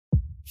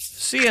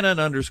CNN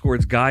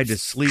Underscored's Guide to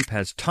Sleep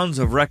has tons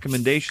of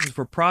recommendations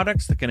for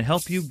products that can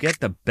help you get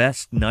the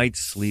best night's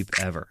sleep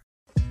ever.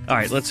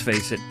 Alright, let's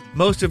face it,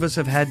 most of us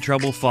have had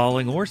trouble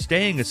falling or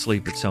staying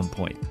asleep at some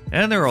point,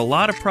 and there are a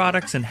lot of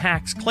products and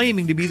hacks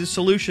claiming to be the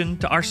solution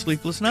to our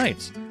sleepless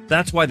nights.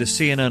 That's why the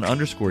CNN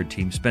Underscored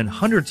team spend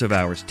hundreds of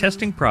hours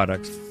testing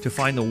products to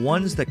find the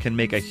ones that can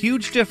make a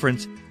huge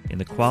difference in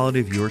the quality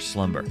of your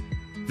slumber.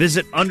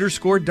 Visit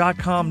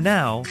underscored.com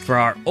now for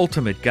our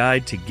ultimate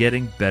guide to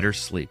getting better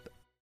sleep.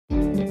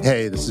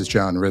 Hey, this is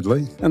John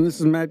Ridley. And this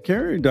is Matt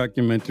Carey,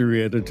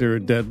 documentary editor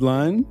at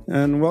Deadline.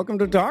 And welcome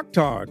to Doc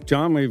Talk.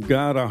 John, we've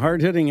got a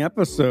hard-hitting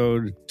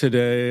episode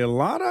today. A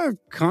lot of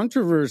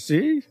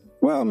controversy.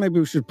 Well, maybe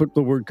we should put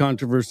the word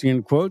controversy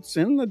in quotes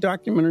in the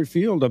documentary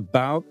field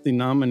about the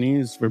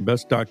nominees for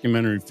Best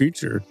Documentary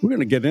Feature. We're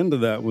going to get into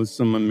that with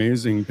some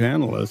amazing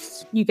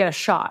panelists. You get a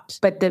shot,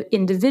 but the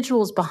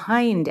individuals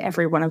behind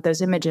every one of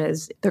those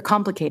images, they're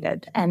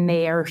complicated and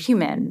they are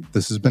human.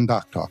 This has been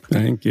Doc Talk.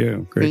 Thank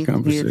you. Great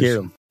conversation.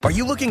 You. Are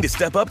you looking to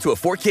step up to a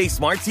 4K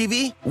smart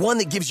TV? One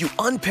that gives you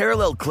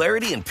unparalleled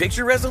clarity and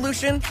picture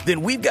resolution?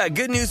 Then we've got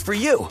good news for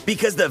you,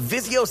 because the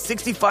Vizio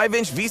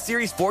 65-inch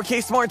V-Series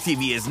 4K smart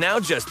TV is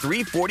now just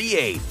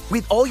 $348.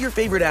 With all your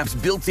favorite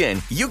apps built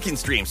in, you can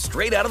stream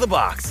straight out of the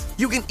box.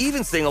 You can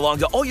even sing along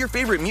to all your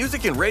favorite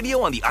music and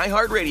radio on the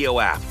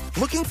iHeartRadio app.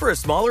 Looking for a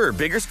smaller or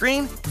bigger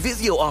screen?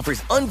 Vizio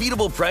offers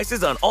unbeatable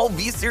prices on all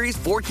V-Series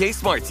 4K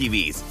smart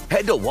TVs.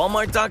 Head to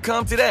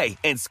Walmart.com today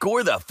and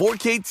score the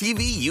 4K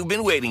TV you've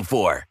been waiting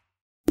for.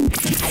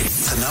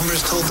 The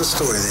numbers told the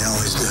story, they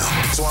always do.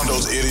 It's one of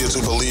those idiots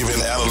who believe in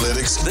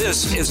analytics.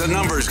 This is a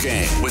numbers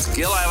game with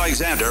Gil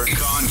Alexander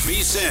on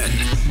VSiN.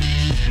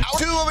 Hour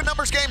 2 of a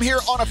numbers game here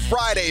on a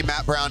Friday.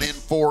 Matt Brown in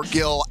for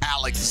Gil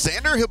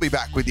Alexander. He'll be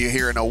back with you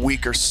here in a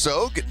week or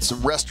so, getting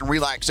some rest and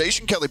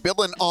relaxation. Kelly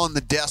Bidlin on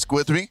the desk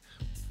with me.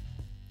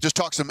 Just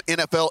talked some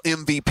NFL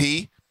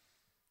MVP.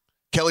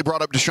 Kelly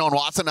brought up Deshaun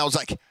Watson. I was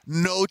like,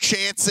 no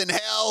chance in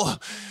hell.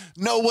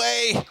 No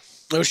way.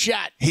 No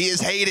shot. He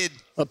is hated.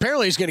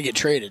 Apparently he's going to get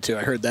traded, too.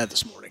 I heard that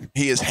this morning.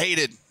 He is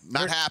hated.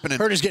 Not happening.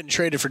 Heard he's getting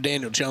traded for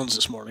Daniel Jones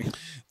this morning.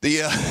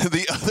 The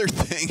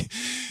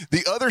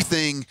other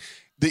thing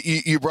that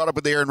you brought up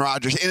with Aaron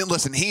Rodgers, and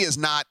listen, he is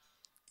not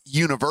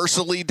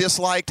universally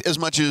disliked as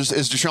much as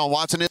Deshaun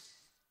Watson is.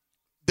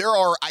 There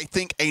are, I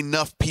think,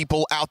 enough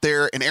people out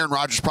there, and Aaron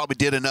Rodgers probably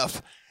did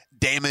enough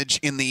damage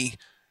in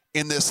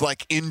this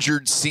like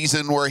injured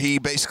season where he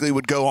basically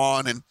would go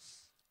on and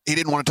he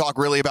didn't want to talk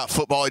really about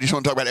football. He just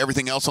wanted to talk about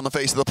everything else on the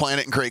face of the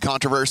planet and create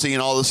controversy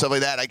and all this stuff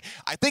like that.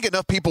 I think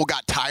enough people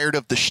got tired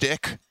of the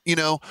shtick,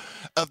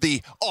 of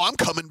the, I'm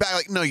coming back.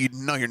 Like, no,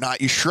 you're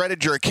not. You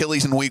shredded your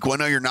Achilles in week 1.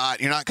 No, you're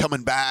not. You're not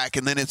coming back.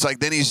 And then it's like,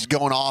 then he's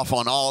going off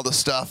on all the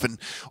stuff and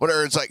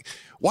whatever. It's like,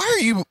 why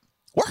are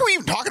we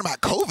even talking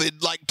about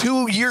COVID like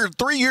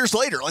 3 years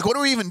later? Like, what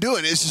are we even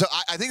doing? It's just,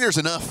 I think there's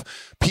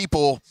enough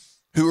people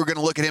who are going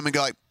to look at him and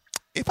go like,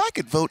 if I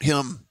could vote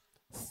him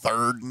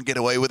third and get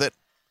away with it,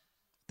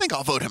 I think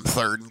I'll vote him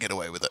third and get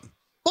away with it.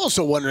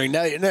 Also wondering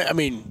now. I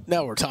mean,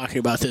 now we're talking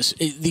about this.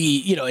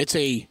 It's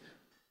a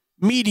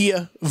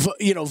media,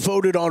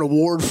 voted on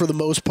award for the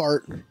most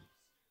part.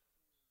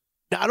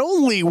 Not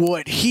only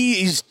what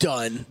he's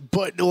done,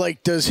 but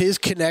like, does his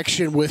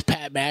connection with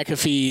Pat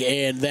McAfee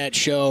and that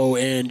show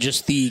and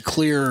just the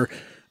clear.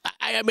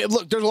 I mean,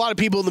 look, there's a lot of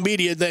people in the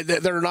media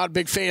that are not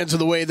big fans of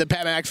the way that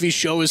Pat McAfee's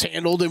show is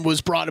handled and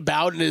was brought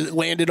about and it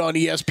landed on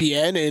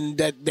ESPN, and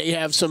that they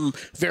have some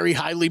very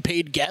highly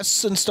paid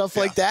guests and stuff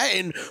like that.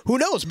 And who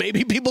knows,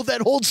 maybe people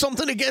that hold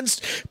something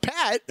against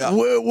Pat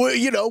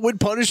would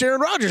punish Aaron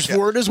Rodgers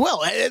for it as well.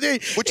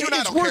 Which you and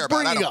I don't care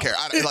about. I don't care.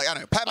 I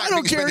don't. Pat McAfee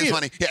can spend his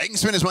money. Yeah, he can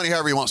spend his money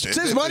however he wants to. It's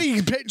his money.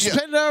 He can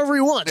spend it however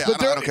he wants. Yeah,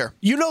 but I don't care.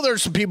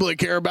 There's some people that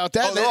care about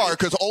that. Oh, there are,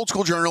 because old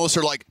school journalists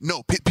are like,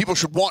 no, people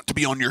should want to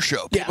be on your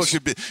show. People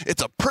should be.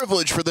 It's a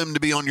privilege for them to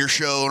be on your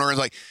show. And it's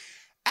like,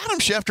 Adam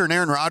Schefter and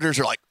Aaron Rodgers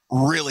are like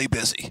really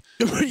busy.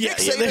 Yeah,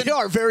 they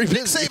are very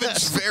busy. Nick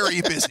Saban's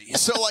very busy.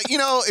 So, like,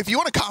 if you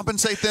want to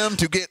compensate them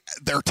to get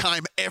their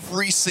time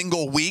every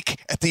single week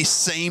at the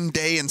same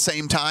day and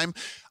same time,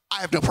 I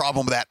have no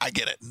problem with that. I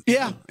get it.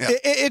 Yeah.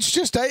 It's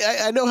just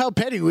I know how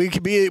petty we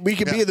can be. We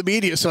can be in the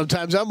media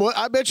sometimes.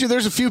 I bet you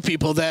there's a few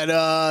people that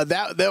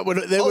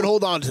would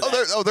hold on to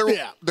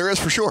that. There is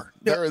for sure.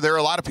 Yeah. There are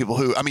a lot of people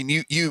who, I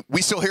mean,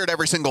 we still hear it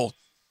every single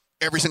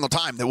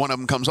time that one of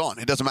them comes on.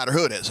 It doesn't matter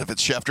who it is. If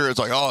it's Schefter, it's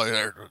like,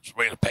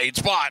 it's a paid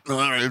spot.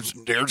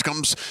 There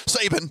comes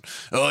Saban.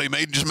 Oh,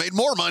 he just made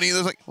more money.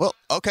 It's like, well,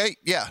 okay,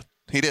 yeah,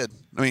 he did.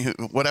 I mean,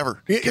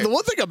 whatever. The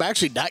one thing I'm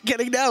actually not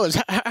getting now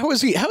is how is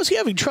he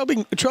having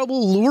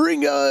trouble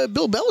luring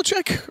Bill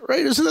Belichick?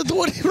 Right? Isn't that the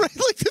one? Right?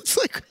 Like, it's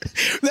like,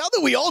 now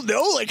that we all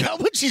know like how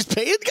much he's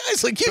paying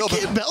guys, like you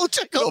can't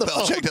Belichick. Bill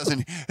Belichick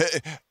doesn't.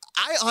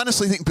 I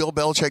honestly think Bill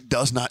Belichick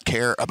does not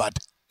care about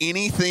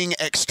anything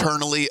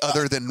externally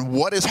other than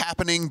what is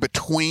happening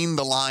between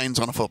the lines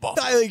on a football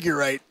field. I think you're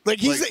right. Like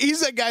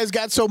he's that guy who's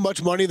got so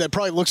much money that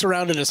probably looks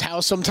around in his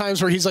house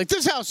sometimes where he's like,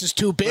 this house is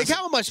too big. Listen,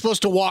 how am I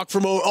supposed to walk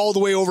from all the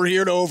way over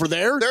here to over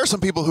there? There are some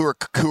people who are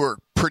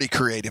pretty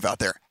creative out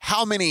there.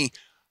 How many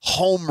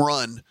home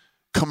run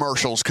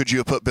commercials could you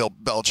have put Bill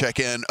Belichick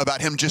in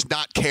about him just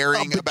not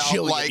caring about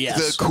like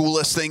the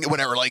coolest thing,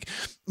 whatever? Like,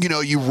 you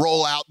know, you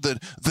roll out the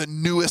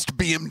newest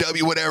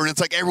BMW, whatever, and it's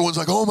like everyone's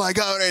like, oh my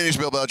God, and it's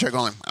Bill Belichick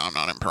going, I'm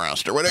not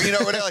impressed, or whatever, you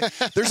know, whatever.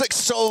 Like, there's like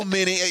so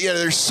many,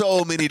 there's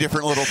so many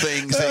different little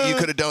things that you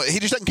could have done. He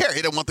just doesn't care.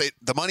 He doesn't want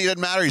the money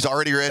doesn't matter. He's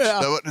already rich.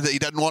 He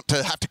doesn't want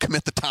to have to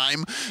commit the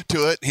time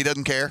to it. He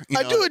doesn't care.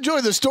 I do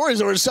enjoy the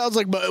stories where it sounds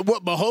like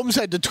what Mahomes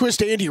had to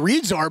twist Andy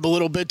Reid's arm a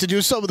little bit to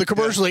do some of the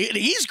commercials. Yeah.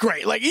 He's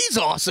great. Like, he's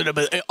awesome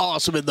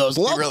in those.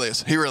 He really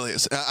is. He really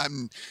is.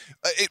 I'm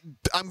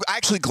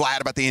actually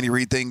glad about the Andy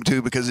Reid thing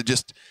too, because it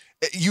just,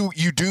 you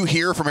do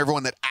hear from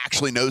everyone that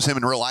actually knows him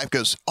in real life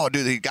goes, oh,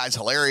 dude, the guy's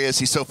hilarious.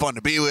 He's so fun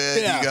to be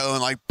with. Yeah. You go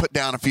and like put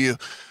down a few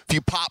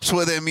pops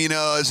with him, you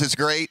know, it's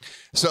great.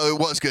 So it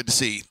was good to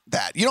see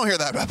that. You don't hear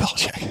that about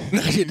Belichick.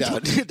 No, you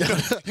don't. You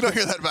don't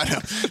hear that about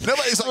him.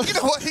 Nobody's like, you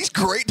know what? He's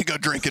great to go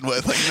drinking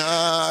with. Like,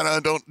 no,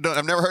 don't.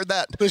 I've never heard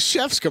that. The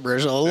Chef's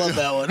commercial. I love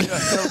that one.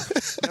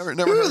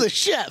 Never. Who are the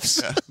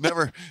chefs? Yeah,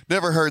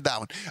 never heard that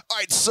one. All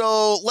right,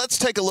 so let's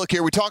take a look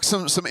here. We talked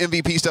some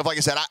MVP stuff. Like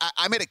I said,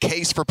 I made a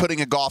case for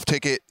putting a golf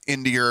ticket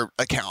into your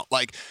account.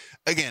 Like,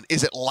 again,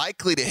 is it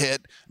likely to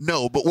hit?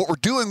 No, but what we're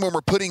doing when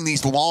we're putting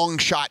these long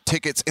shot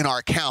tickets in our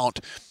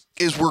account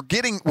is we're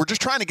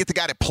just trying to get the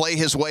guy to play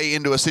his way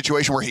into a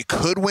situation where he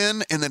could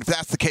win, and then if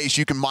that's the case,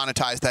 you can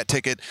monetize that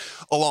ticket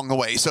along the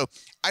way. So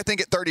I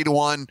think at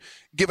 30-1,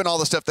 given all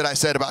the stuff that I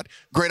said about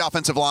great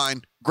offensive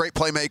line, great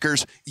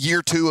playmakers,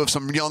 year 2 of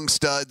some young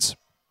studs,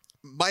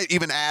 might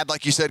even add,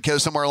 like you said,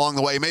 Kev, somewhere along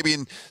the way, maybe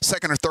in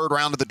second or third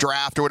round of the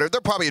draft or whatever.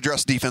 They'll probably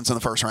address defense in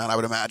the first round, I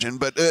would imagine.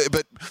 But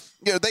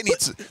you know, they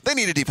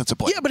need a defensive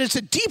player. Yeah, but it's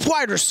a deep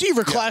wide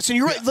receiver class, and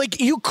you're right.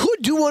 Like, you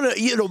could do one,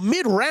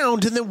 mid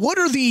round, and then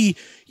what's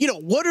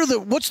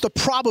the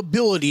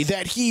probability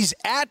that he's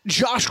at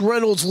Josh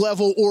Reynolds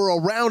level or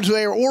around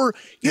there? Or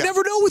you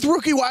never know with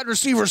rookie wide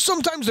receivers.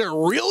 Sometimes they're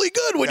really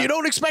good when you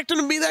don't expect them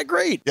to be that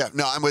great. Yeah,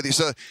 no, I'm with you.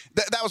 So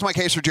that was my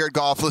case for Jared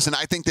Goff. Listen,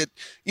 I think that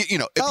if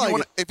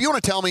you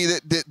want to tell me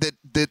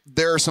that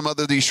there are some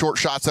other these short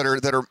shots that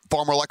are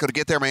far more likely to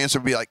get there, my answer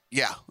would be like,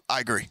 yeah, I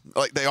agree.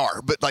 Like, they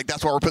are, but like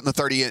that's why we're putting the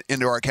 30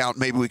 into our account.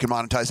 Maybe we can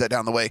monetize that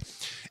down the way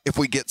if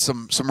we get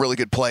some really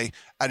good play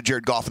out of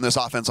Jared Goff in this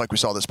offense like we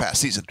saw this past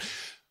season.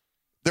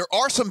 There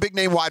are some big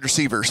name wide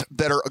receivers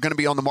that are going to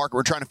be on the market.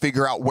 We're trying to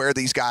figure out where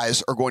these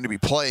guys are going to be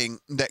playing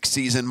next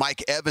season.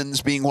 Mike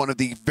Evans being one of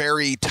the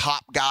very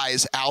top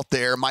guys out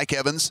there. Mike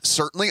Evans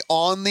certainly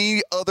on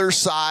the other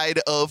side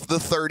of the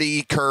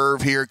 30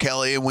 curve here,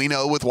 Kelly. And we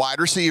know with wide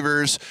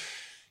receivers,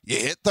 you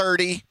hit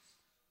 30,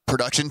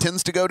 production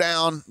tends to go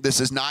down. This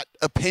is not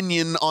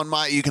opinion on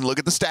you can look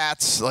at the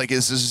stats. Like,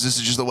 this is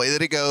just the way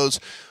that it goes.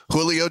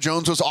 Julio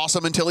Jones was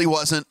awesome until he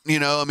wasn't. You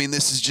know, I mean,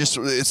 this is just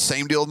it's the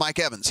same deal with Mike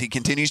Evans. He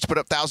continues to put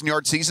up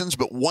 1,000-yard seasons,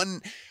 but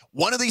one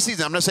of these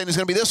seasons, I'm not saying it's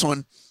going to be this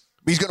one,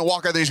 but he's going to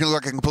walk out there, he's going to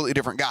look like a completely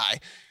different guy.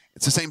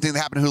 It's the same thing that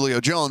happened to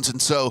Julio Jones.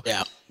 And so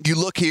you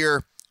look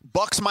here,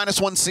 Bucks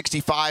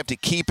 -165 to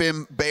keep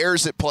him,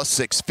 Bears at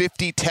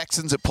 +650,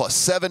 Texans at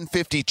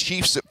 +750,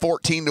 Chiefs at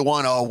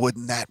 14-1. Oh,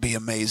 wouldn't that be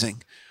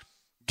amazing?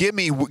 Give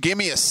me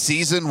a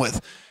season with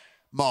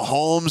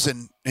Mahomes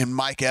and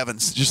Mike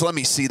Evans. Just let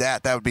me see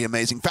that. That would be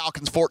amazing.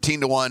 Falcons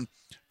 14-1,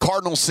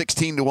 Cardinals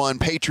 16-1,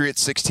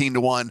 Patriots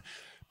 16-1,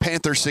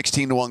 Panthers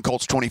 16-1,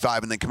 Colts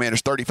 25, and then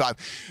Commanders 35.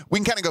 We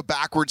can kind of go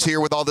backwards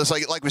here with all this.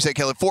 Like we say,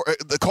 Kelly,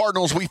 the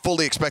Cardinals, we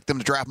fully expect them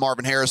to draft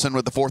Marvin Harrison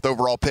with the 4th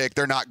overall pick.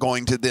 They're not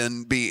going to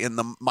then be in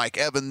the Mike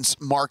Evans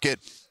market.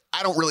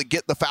 I don't really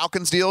get the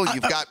Falcons deal.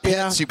 You've got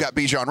Pitts, you've got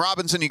Bijan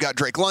Robinson, you got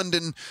Drake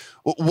London.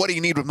 What do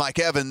you need with Mike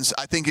Evans?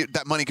 I think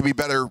that money could be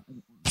better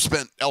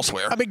spent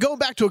elsewhere. I mean, going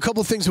back to a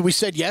couple of things that we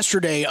said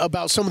yesterday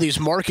about some of these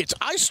markets,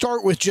 I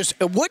start with just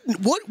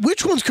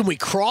which ones can we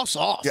cross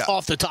off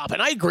the top?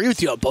 And I agree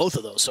with you on both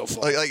of those so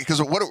far.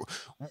 Because what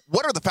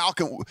are the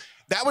Falcons?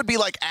 That would be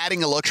like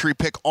adding a luxury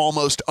pick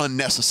almost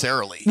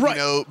unnecessarily. Right.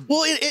 You know?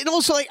 Well, and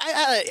also, like,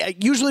 I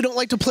usually don't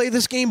like to play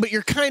this game, but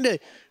you're kind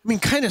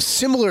of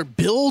similar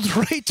build,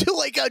 right? To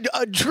like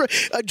a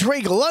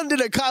Drake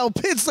London, a Kyle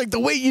Pitts, like the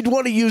way you'd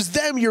want to use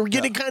them, you're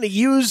going to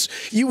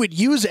you would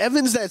use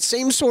Evans that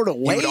same sort of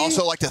way. You would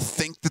also like to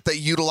think that they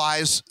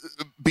utilize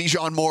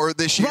Bijan more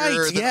this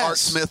year than Art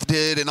Smith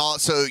did and all.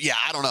 So, yeah,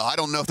 I don't know. I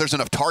don't know if there's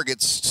enough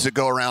targets to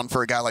go around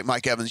for a guy like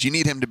Mike Evans. You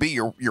need him to be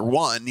your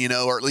one,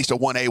 or at least a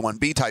 1A,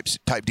 1B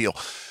type deal.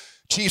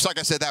 Chiefs, like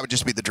I said, that would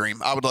just be the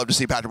dream. I would love to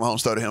see Patrick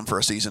Mahomes throw to him for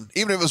a season,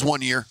 even if it was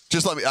 1 year.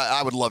 Just let me.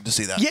 I would love to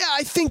see that. Yeah,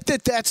 I think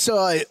that's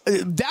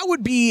that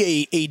would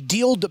be a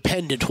deal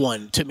dependent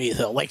one to me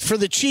though. Like for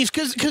the Chiefs,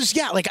 because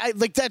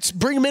that's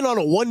bring him in on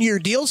a 1 year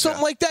deal,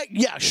 something like that.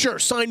 Yeah, sure,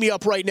 sign me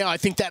up right now. I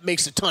think that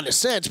makes a ton of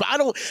sense. But I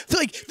don't feel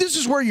like this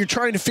is where you're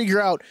trying to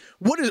figure out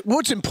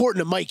what's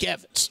important to Mike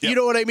Evans. Yep. You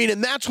know what I mean?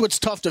 And that's what's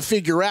tough to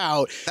figure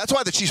out. That's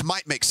why the Chiefs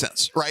might make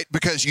sense, right?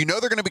 Because they're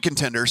going to be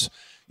contenders.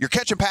 You're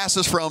catching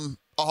passes from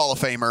a Hall of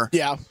Famer.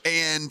 Yeah.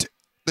 And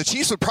the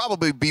Chiefs would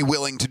probably be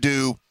willing to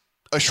do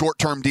a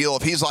short-term deal,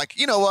 if he's like,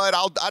 you know what,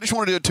 I just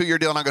want to do a 2-year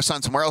deal and I'll go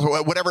sign somewhere else,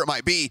 or whatever it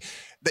might be,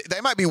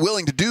 they might be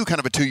willing to do kind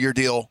of a 2-year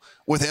deal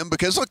with him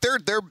because, look, they're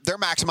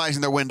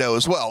maximizing their window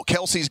as well.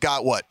 Kelsey's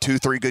got,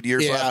 2-3 good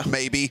years left,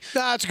 maybe.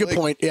 That's a good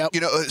point, yeah.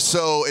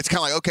 So it's kind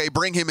of like, okay,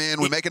 bring him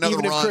in, we make another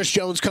run. Even if Chris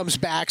Jones comes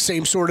back,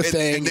 same sort of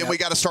thing. And then we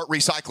got to start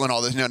recycling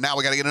all this. Now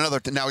we got to get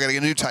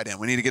a new tight end.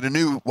 We need to get a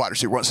new wide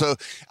receiver. So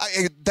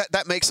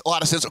that makes a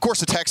lot of sense. Of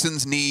course, the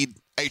Texans need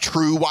a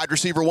true wide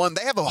receiver one.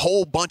 They have a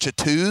whole bunch of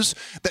twos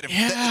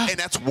and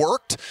that's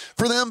worked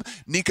for them.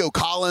 Nico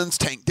Collins,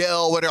 Tank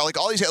Dell, whatever, like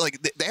all these, like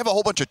they have a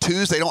whole bunch of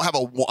twos. They don't have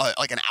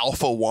an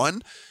alpha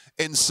one.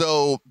 And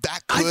so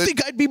that could. I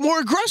think I'd be more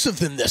aggressive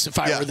than this if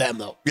I were them,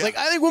 though. Yeah. Like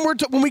I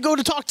think when we go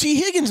to talk T.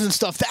 Higgins and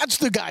stuff, that's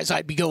the guys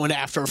I'd be going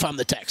after if I'm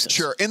the Texans.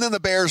 Sure. And then the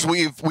Bears,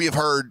 we have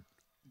heard,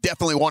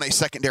 definitely want a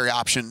secondary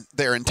option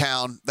there in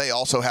town. They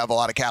also have a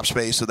lot of cap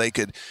space, so they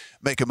could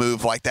make a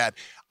move like that.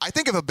 I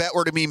think if a bet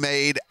were to be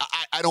made,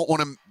 I don't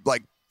want to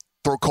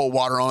throw cold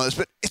water on this,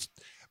 but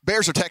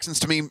Bears or Texans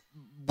to me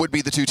would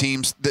be the two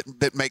teams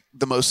that make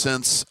the most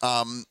sense.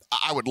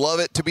 I would love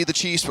it to be the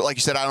Chiefs, but like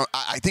you said,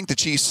 I think the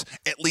Chiefs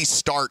at least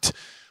start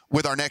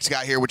with our next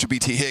guy here, which would be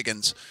T.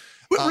 Higgins.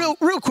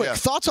 Real quick,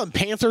 thoughts on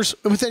Panthers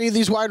with any of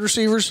these wide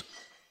receivers?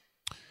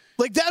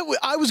 Like that,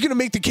 I was going to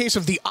make the case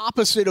of the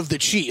opposite of the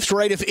Chiefs,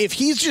 right? If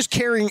he's just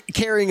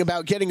caring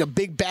about getting a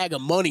big bag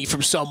of money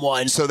from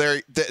someone, so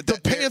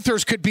the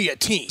Panthers could be a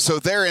team. So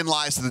therein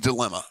lies the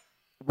dilemma.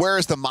 Where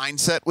is the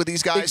mindset with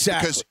these guys?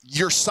 Exactly. Because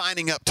you're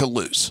signing up to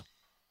lose.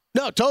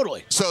 No,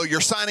 totally. So you're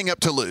signing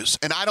up to lose,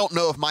 and I don't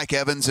know if Mike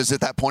Evans is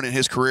at that point in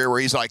his career where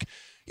he's like,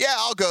 "Yeah,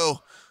 I'll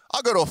go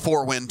to a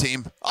 4-win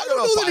team." I don't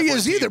know that he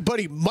is either, but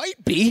he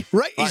might be,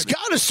 right? He's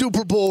got a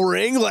Super Bowl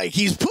ring. Like,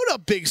 he's put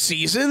up big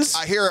seasons.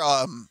 I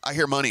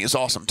hear money is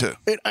awesome, too.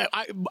 And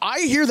I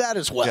hear that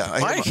as well. Yeah,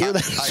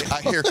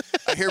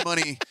 I hear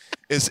money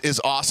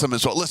is awesome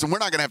as well. Listen, we're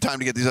not going to have time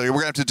to get these. We're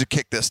going to have to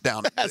kick this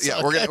down.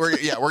 We're going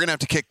to have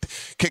to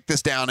kick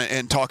this down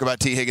and talk about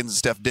T. Higgins and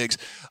Steph Diggs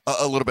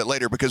a little bit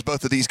later, because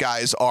both of these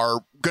guys are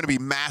going to be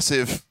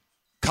massive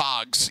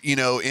cogs,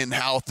 in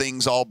how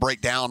things all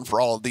break down for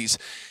all of these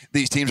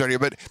teams right here.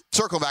 But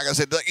circling back, I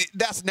said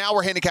that's now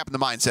we're handicapping the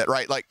mindset,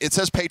 right? Like it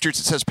says Patriots,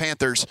 it says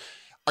Panthers.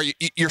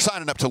 You're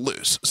signing up to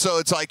lose, so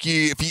it's like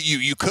you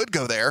could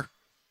go there,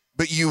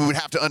 but you would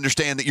have to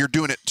understand that you're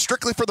doing it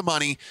strictly for the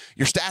money.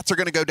 Your stats are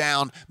going to go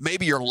down.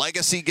 Maybe your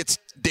legacy gets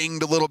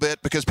dinged a little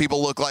bit because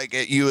people look like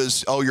at you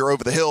as, oh, you're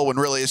over the hill, when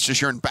really it's just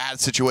you're in a bad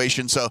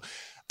situation. So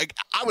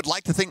I would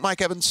like to think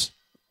Mike Evans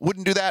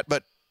wouldn't do that,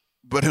 but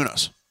who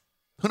knows?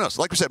 Who knows?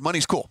 Like we said,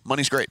 money's cool.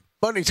 Money's great.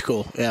 Money's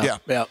cool.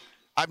 Yeah.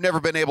 I've never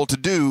been able to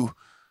do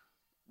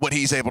what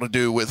he's able to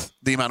do with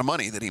the amount of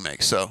money that he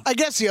makes. So I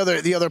guess the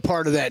other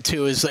part of that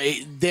too is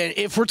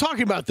that if we're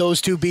talking about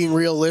those two being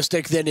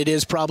realistic, then it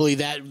is probably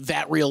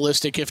that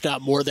realistic, if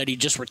not more, that he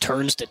just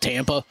returns to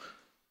Tampa.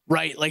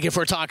 Right, like if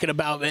we're talking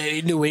about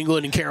New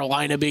England and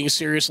Carolina being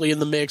seriously in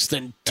the mix,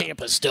 then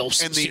Tampa's still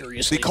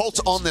seriously. The Colts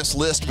on this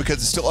list because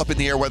it's still up in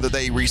the air whether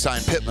they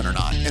re-sign Pittman or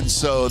not, and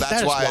so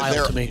that's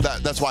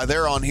why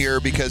they're on here,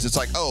 because it's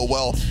like, oh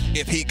well,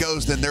 if he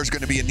goes, then there's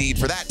going to be a need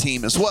for that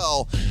team as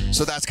well.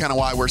 So that's kind of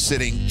why we're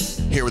sitting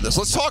here with this.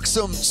 Let's talk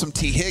some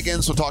T.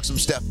 Higgins. We'll talk some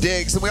Steph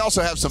Diggs, and we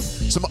also have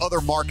some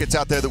other markets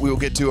out there that we will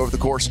get to over the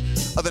course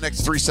of the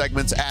next 3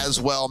 segments as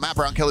well. Matt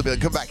Brown, Kelly Bailey,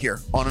 come back here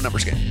on A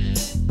Numbers Game.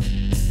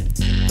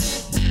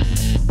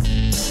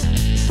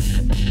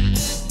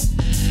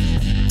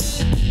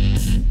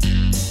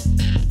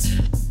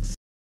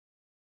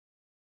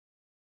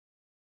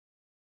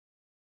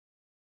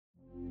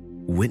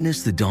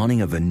 Witness the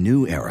dawning of a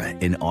new era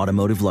in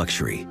automotive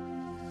luxury,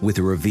 with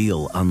a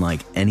reveal unlike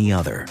any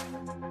other,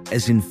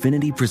 as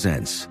Infiniti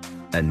presents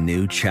a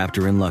new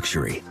chapter in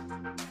luxury,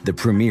 the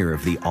premiere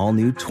of the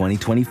all-new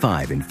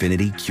 2025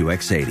 Infiniti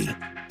QX80.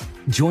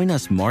 Join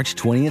us March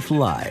 20th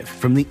live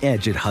from the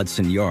Edge at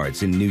Hudson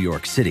Yards in New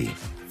York City,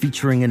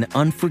 featuring an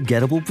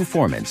unforgettable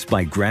performance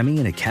by Grammy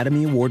and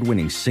Academy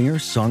Award-winning singer,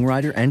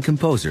 songwriter, and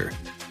composer,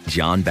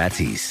 Jon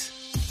Batiste.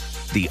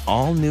 The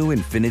all-new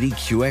Infiniti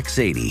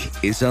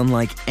QX80 is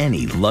unlike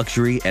any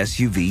luxury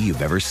SUV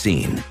you've ever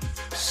seen.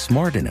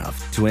 Smart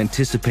enough to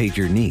anticipate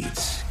your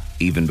needs,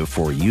 even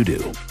before you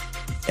do.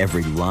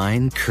 Every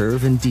line,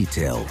 curve, and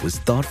detail was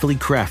thoughtfully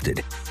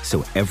crafted,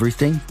 so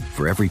everything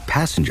for every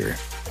passenger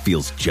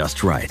feels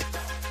just right.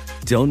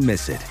 Don't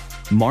miss it.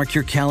 Mark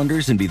your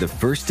calendars and be the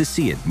first to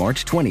see it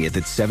March 20th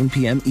at 7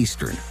 p.m.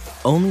 Eastern,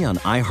 only on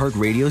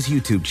iHeartRadio's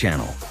YouTube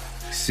channel.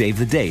 Save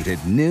the date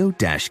at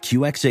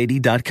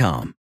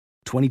new-QX80.com.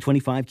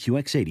 2025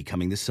 QX80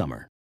 coming this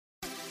summer.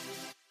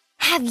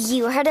 Have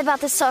you heard about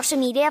the social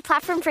media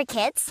platform for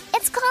kids?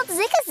 It's called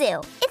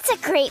Zigazoo. It's a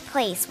great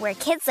place where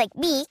kids like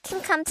me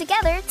can come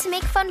together to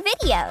make fun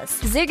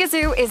videos.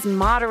 Zigazoo is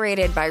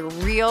moderated by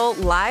real,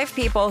 live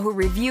people who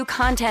review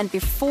content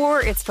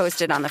before it's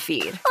posted on the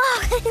feed.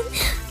 Oh,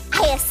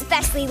 I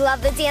especially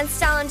love the dance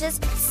challenges.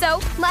 So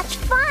much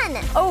fun.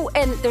 Oh,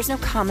 and there's no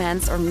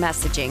comments or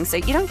messaging, so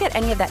you don't get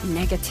any of that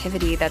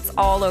negativity that's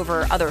all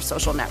over other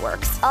social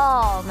networks.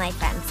 All my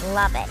friends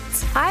love it.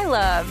 I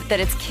love that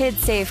it's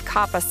KidSafe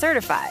COPPA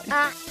certified.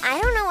 I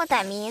don't know what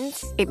that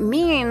means. It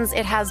means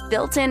it has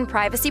built-in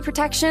privacy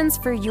protections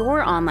for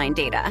your online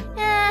data.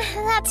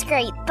 That's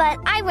great, but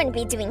I wouldn't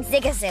be doing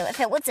Zigazoo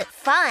if it wasn't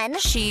fun.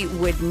 She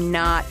would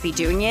not be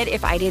doing it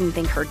if I didn't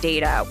think her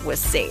data was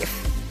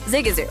safe.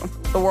 Zigazoo,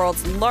 the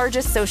world's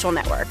largest social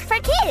network. For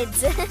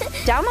kids.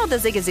 Download the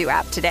Zigazoo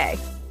app today.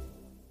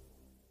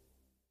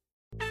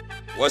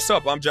 What's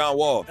up? I'm John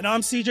Wall. And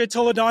I'm CJ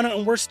Toledano,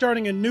 and we're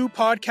starting a new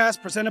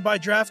podcast presented by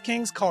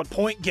DraftKings called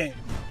Point Game.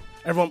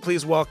 Everyone,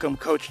 please welcome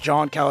Coach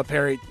John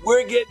Calipari.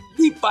 We're getting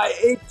beat by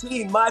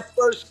 18. My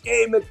first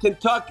game in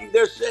Kentucky,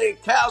 they're saying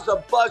Cal's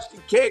a bust. He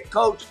can't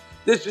coach.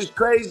 This is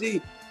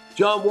crazy.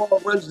 John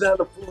Wall runs down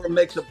the floor and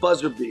makes a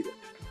buzzer beater.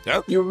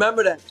 Yep. You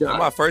remember that, John? That's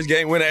my first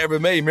game win I ever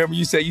made. Remember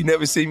you said you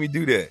never see me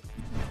do that.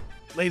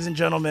 Ladies and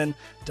gentlemen,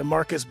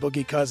 DeMarcus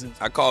Boogie Cousins.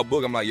 I called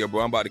Boog. I'm like, yo,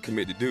 bro, I'm about to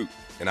commit to Duke.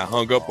 And I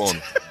hung up on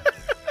him.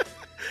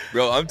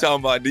 Bro, I'm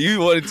talking about, do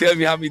you want to tell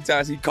me how many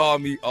times he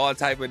called me all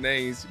type of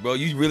names? Bro,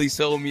 you really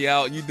sold me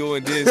out. You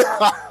doing this.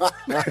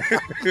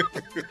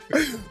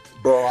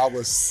 Bro, I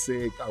was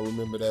sick. I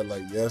remember that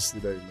like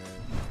yesterday, man.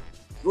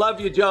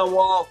 Love you, John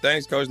Wall.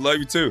 Thanks, Coach. Love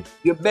you, too.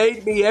 You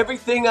made me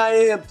everything I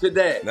am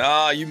today.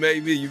 Nah, you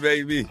made me. You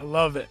made me. I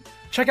love it.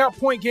 Check out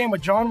Point Game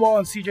with John Wall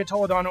and CJ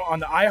Toledano on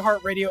the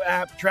iHeartRadio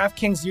app,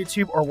 DraftKings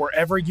YouTube, or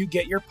wherever you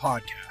get your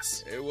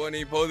podcasts. It wasn't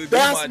even supposed to be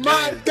That's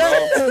my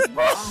day,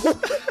 bro.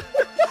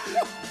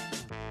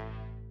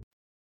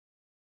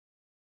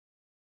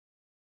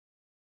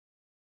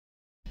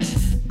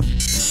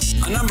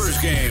 A numbers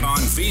game on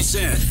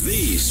VSiN,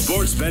 the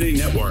sports betting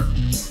network.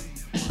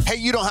 Hey,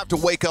 you don't have to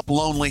wake up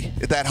lonely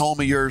at that home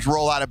of yours,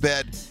 roll out of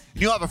bed.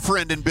 You'll have a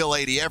friend in Bill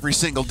 80 every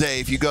single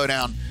day if you go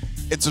down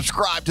and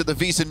subscribe to the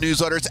VSiN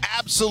newsletter. It's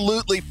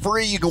absolutely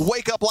free. You can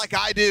wake up like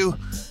I do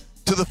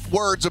to the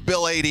words of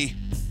Bill 80,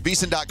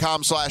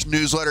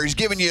 VSiN.com/newsletter. He's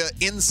giving you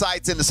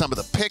insights into some of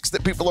the picks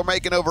that people are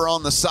making over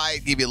on the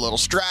site, give you a little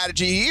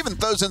strategy. He even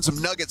throws in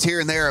some nuggets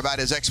here and there about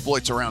his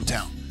exploits around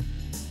town.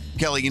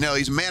 Kelly, you know,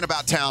 he's a man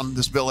about town,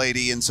 this Bill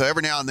 80, and so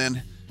every now and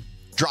then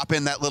drop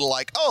in that little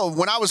like, oh,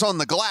 when I was on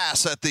the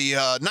glass at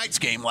the Knights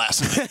game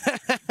last night.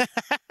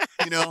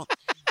 You know,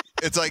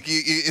 it's like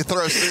it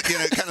throws, you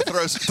know, it kind of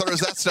throws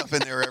that stuff in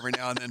there every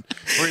now and then.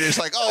 Where you're just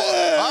like,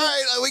 oh, all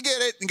right, we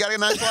get it. You got a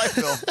nice life,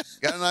 Bill.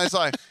 Got a nice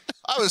life.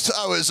 I was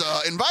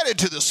invited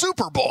to the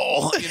Super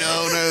Bowl, you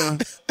know.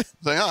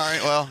 It's like, all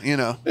right, well, you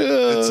know,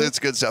 it's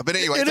good stuff. But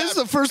anyway, it is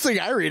the first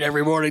thing I read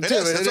every morning, too.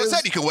 That's what I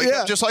said. You can wake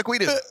up just like we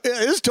do.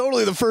 It is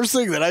totally the first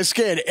thing that I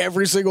scan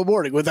every single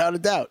morning, without a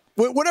doubt.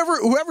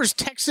 Whoever's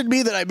texted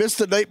me that I missed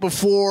the night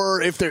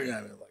before, if they're...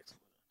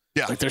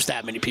 Yeah. Like there's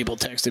that many people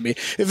texting me.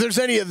 If there's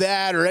any of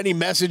that or any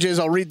messages,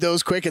 I'll read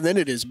those quick. And then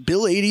it is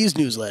Bill 80's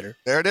newsletter.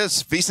 There it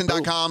is.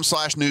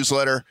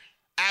 VSiN.com/newsletter.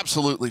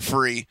 Absolutely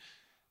free.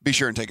 Be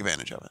sure and take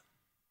advantage of it.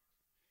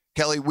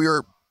 Kelly,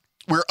 we're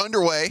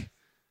underway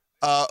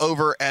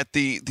over at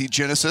the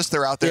Genesis.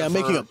 They're out there. Yeah, I'm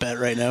making a bet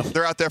right now.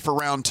 They're out there for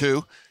round 2.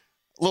 A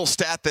little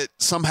stat that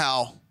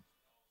somehow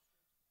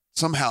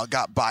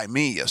got by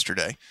me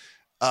yesterday.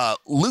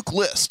 Luke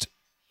List,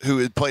 who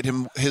had played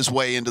his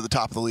way into the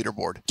top of the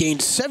leaderboard,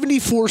 gained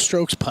 74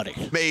 strokes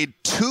putting, made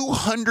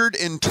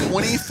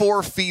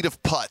 224 feet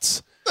of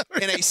putts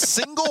in a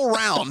single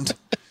round,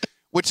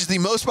 which is the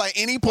most by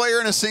any player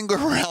in a single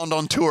round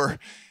on tour.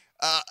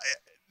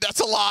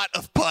 That's a lot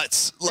of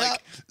putts.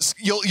 Like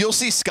you'll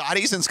see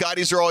Scotties, and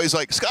Scotties are always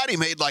like, Scotty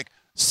made like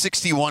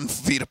 61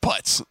 feet of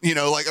putts, you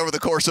know, like over the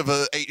course of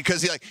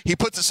because he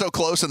puts it so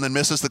close and then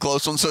misses the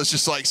close one. So it's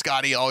just like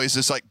Scotty always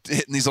just like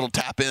hitting these little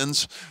tap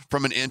ins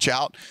from an inch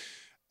out.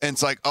 And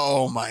it's like,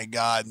 oh my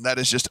God, that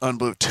is just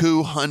unbelievable.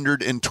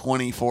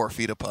 224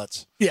 feet of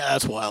putts. Yeah,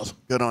 that's wild.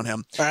 Good on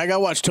him. All right, I got to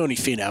watch Tony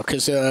Finau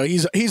because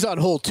he's on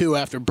hole 2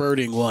 after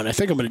birding 1. I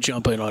think I'm going to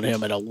jump in on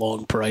him at a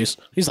long price.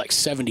 He's like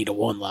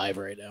 70-1 live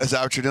right now. Is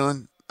that what you're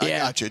doing? Yeah. I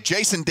got you.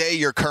 Jason Day,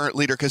 your current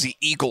leader, because he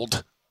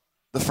eagled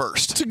the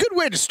first. It's a good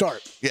way to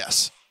start.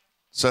 Yes.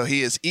 So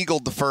he has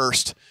eagled the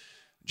first.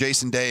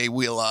 Jason Day,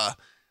 we'll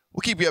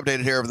keep you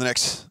updated here over the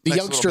next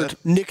youngster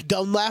Nick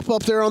Dunlap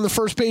up there on the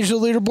first page of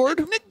the leaderboard.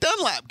 Nick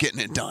Dunlap getting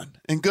it done,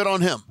 and good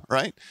on him,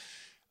 right?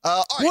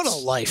 What a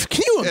life!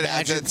 Can you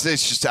imagine? It's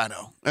just, I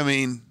know. I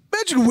mean,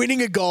 imagine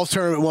winning a golf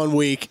tournament one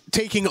week,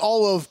 taking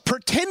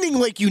pretending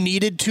like you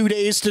needed 2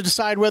 days to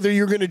decide whether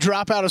you're going to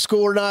drop out of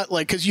school or not,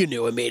 like, because you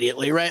knew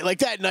immediately, right? Like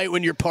that night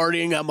when you're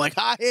partying, I'm like,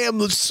 I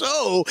am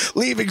so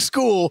leaving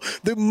school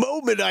the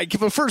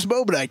first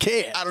moment I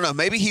can. I don't know.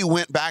 Maybe he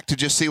went back to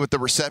just see what the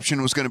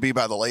reception was going to be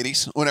by the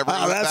ladies. Whenever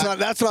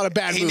that's not a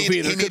bad move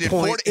either. He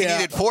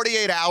needed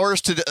 48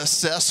 hours to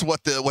assess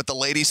what the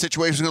lady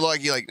situation was going to look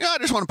like. You're like, I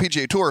just want a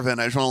PGA Tour event.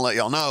 I just want to let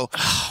y'all know.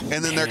 Oh,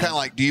 and then they're kind of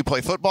like, do you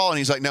play football? And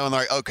he's like, no. And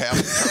they're like, okay, I'm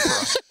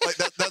like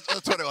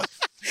that's what it was.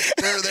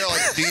 They're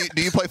like,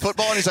 do you play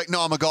football? And he's like,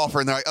 no, I'm a golfer.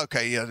 And they're like,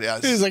 okay, yeah.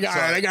 He's like, all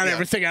right, I got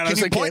everything out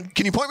as I can.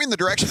 Can you point me in the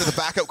direction of the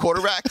backup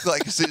quarterback?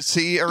 Like, is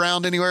he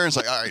around anywhere? And it's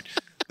like, all right,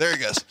 there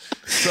he goes.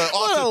 So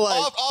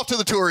off to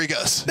the tour he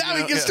goes. Now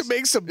he gets to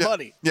make some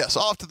money. Yes,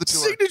 off to the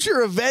tour.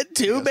 Signature event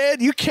too,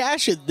 man. You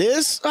cash in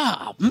this?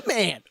 Oh,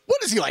 man.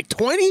 What is he, like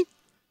 20?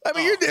 I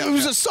mean, it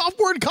was a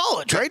sophomore in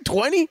college, right?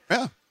 20?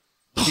 Yeah.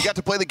 He got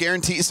to play the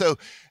guarantee. So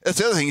that's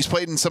the other thing. He's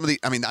played in some of the,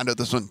 I mean, I know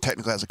this one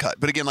technically has a cut,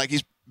 but again, like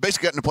he's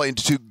basically gotten to play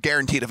into 2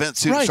 guaranteed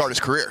events to start his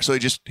career. So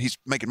he's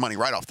making money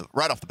right off the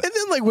bat. And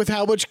then like with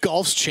how much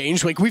golf's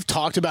changed, like we've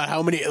talked about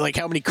how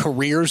many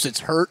careers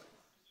it's hurt.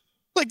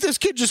 Like this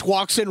kid just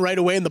walks in right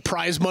away and the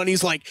prize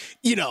money's like,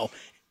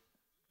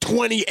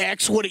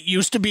 20x what it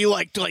used to be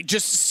like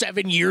just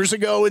 7 years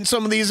ago in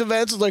some of these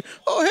events. It's like,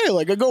 oh, hey,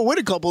 like I go win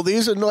a couple of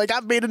these and like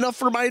I've made enough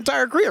for my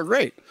entire career.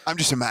 Great. I'm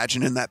just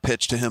imagining that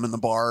pitch to him in the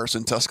bars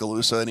in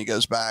Tuscaloosa, and he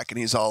goes back and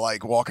he's all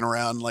like walking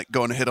around like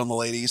going to hit on the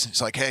ladies.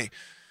 He's like, hey,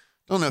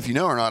 don't know if you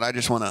know or not, I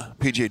just won a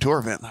PGA Tour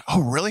event. Like,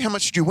 oh, really? How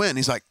much did you win?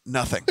 He's like,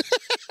 nothing.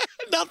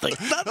 Nothing.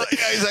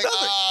 He's like,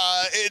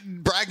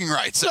 bragging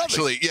rights,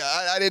 actually. Yeah,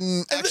 I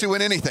didn't actually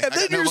win anything. And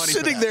then you're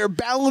sitting there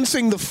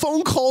balancing the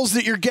phone calls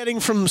that you're getting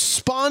from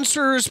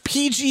sponsors,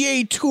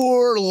 PGA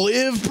Tour,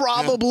 Live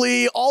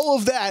probably, all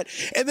of that,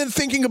 and then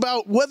thinking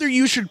about whether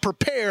you should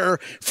prepare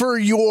for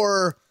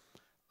your,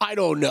 I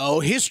don't know,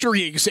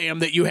 history exam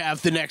that you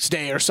have the next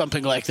day or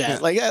something like that. Yeah.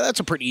 Like,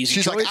 that's a pretty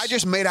easy choice. She's like, I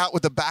just made out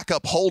with the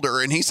backup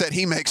holder, and he said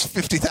he makes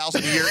 $50,000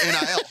 a year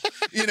NIL.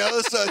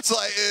 So it's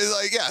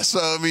like, yeah. So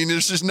I mean,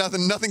 there's just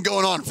nothing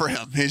going on for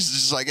him. He's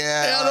just like,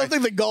 yeah. I don't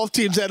think the golf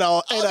team's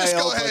NIL. I'll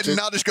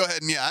just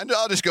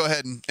go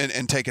ahead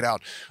and take it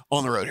out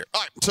on the road here.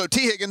 All right. So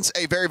T. Higgins,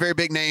 a very, very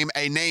big name,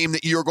 a name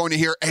that you're going to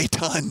hear a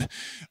ton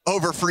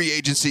over free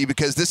agency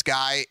because this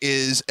guy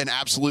is an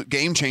absolute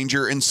game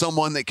changer and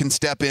someone that can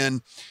step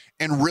in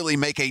and really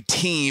make a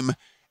team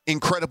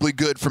incredibly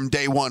good from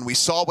day one. We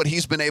saw what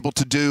he's been able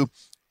to do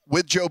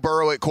with Joe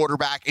Burrow at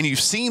quarterback, and you've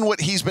seen what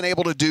he's been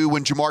able to do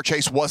when Jamar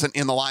Chase wasn't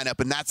in the lineup,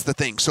 and that's the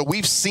thing. So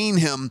we've seen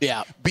him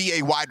be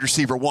a wide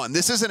receiver 1.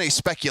 This isn't a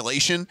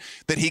speculation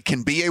that he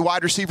can be a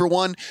wide receiver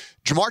 1.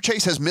 Jamar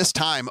Chase has missed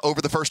time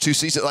over the last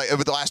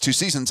 2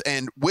 seasons,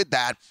 and with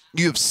that,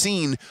 you have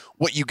seen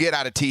what you get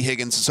out of T.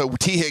 Higgins. So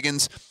T.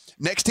 Higgins,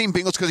 next team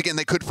Bengals, because again,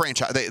 they could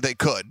franchise. They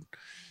could.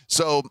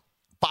 So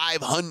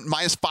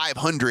minus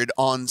 500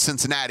 on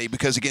Cincinnati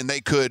because again they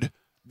could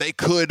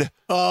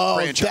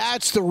franchise.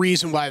 That's the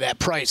reason why that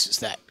price is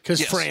that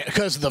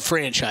because of the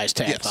franchise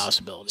tag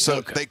possibility.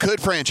 So they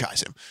could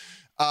franchise him.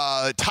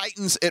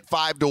 Titans at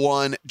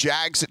 5-1,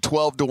 Jags at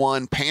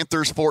 12-1,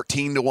 Panthers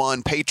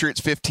 14-1, Patriots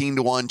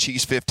 15-1,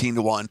 Chiefs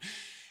 15-1,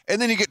 and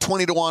then you get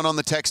 20-1 on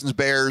the Texans,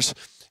 Bears,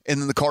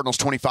 and then the Cardinals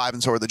 25,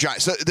 and so are the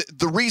Giants. So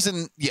the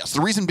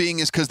reason being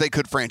is because they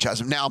could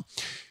franchise him now.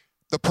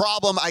 The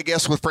problem, I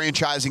guess, with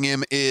franchising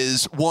him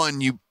is, one,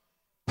 you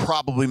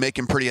probably make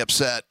him pretty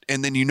upset,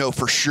 and then you know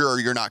for sure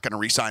you're not going to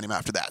re-sign him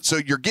after that. So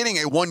you're getting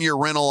a 1-year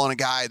rental on a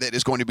guy that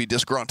is going to be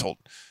disgruntled.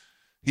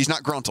 He's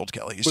not gruntled,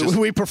 Kelly.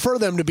 We prefer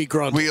them to be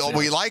gruntled.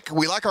 We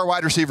like our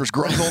wide receivers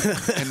gruntled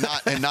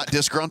and not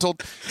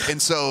disgruntled,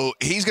 and so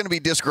he's going to be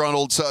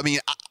disgruntled. So I mean,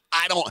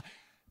 I don't.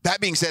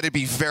 That being said, it'd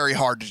be very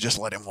hard to just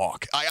let him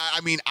walk.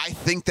 I mean, I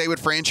think they would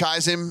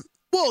franchise him.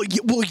 Well,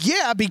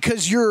 yeah,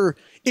 because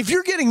if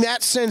you're getting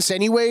that sense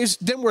anyways,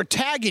 then we're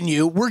tagging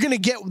you. We're going to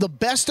get the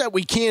best that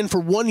we can for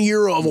 1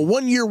 year of a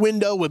 1-year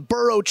window with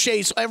Burrow,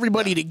 Chase,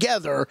 everybody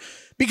together.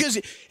 Because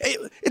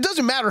it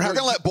doesn't matter how we're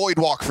going to let Boyd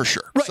walk for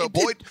sure. Right, so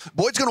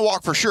Boyd's going to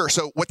walk for sure.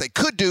 So what they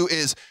could do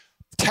is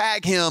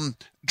tag him,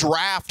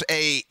 draft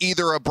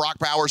either a Brock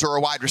Bowers or a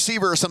wide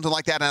receiver or something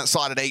like that in that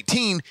slot at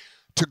 18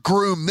 to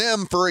groom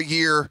them for a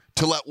year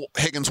to let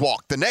Higgins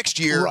walk the next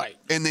year. Right.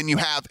 And then you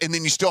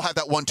still have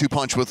that 1-2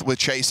 punch with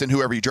Chase and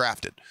whoever you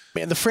drafted.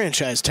 Man, the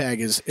franchise tag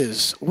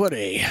is what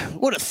a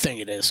thing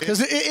it is. Because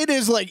it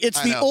is like,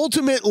 it's the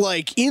ultimate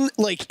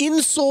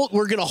insult.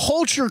 We're going to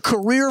halt your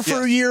career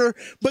for a year.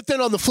 But then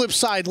on the flip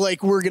side,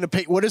 like we're going to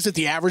pay, what is it?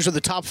 The average of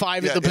the top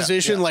 5 at the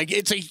position. Yeah. Like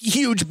it's a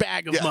huge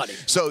bag of money.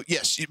 So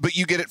yes, but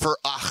you get it for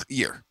a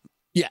year.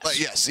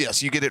 Yes.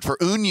 Yes. You get it for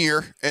 1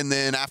 year, and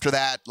then after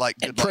that,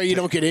 and pray you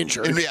don't get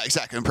injured. Yeah,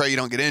 exactly. And pray you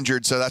don't get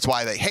injured. So that's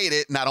why they hate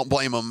it, and I don't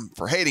blame them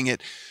for hating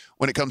it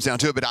when it comes down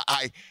to it. But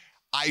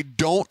I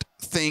don't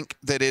think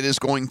that it is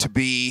going to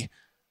be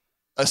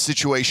a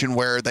situation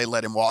where they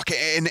let him walk,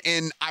 and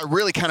I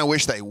really kind of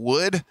wish they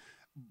would.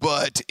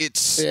 But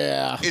it's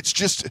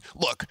just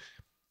look,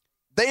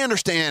 they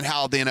understand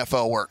how the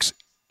NFL works.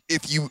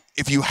 If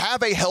you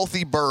have a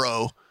healthy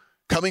Burrow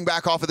coming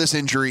back off of this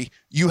injury,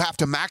 you have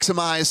to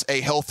maximize a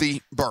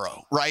healthy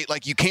Burrow, right?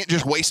 Like you can't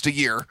just waste a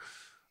year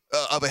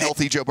of a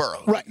healthy Joe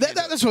Burrow. Right. That's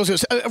what I was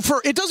going to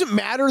say. It doesn't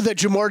matter that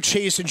Jamar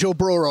Chase and Joe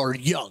Burrow are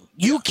young.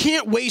 You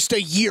can't waste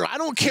a year. I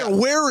don't care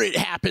where it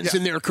happens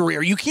in their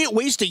career. You can't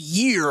waste a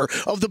year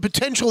of the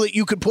potential that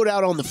you could put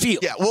out on the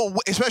field. Yeah, well,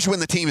 especially when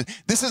the team,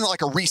 this isn't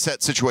like a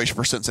reset situation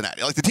for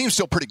Cincinnati. Like, the team's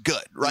still pretty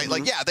good, right?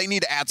 Like, yeah, they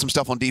need to add some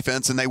stuff on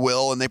defense, and they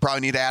will, and they probably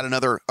need to add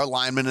another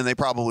lineman, and they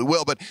probably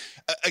will. But,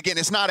 again,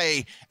 it's not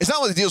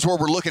one of the deals where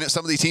we're looking at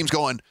some of these teams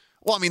going,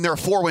 well, I mean, they're a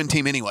 4-win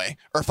team anyway,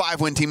 or a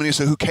 5-win team anyway,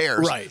 so who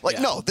cares? Right. Like,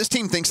 no, this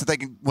team thinks that they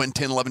can win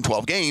 10, 11,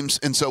 12 games,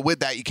 and so with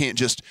that, you can't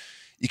just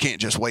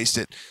waste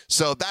it.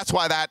 So that's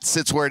why that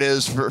sits where it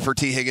is for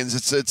T.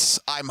 Higgins.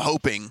 I'm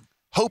hoping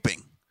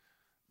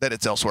that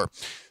it's elsewhere.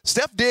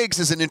 Steph Diggs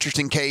is an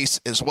interesting case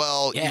as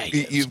well. Yeah,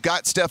 you've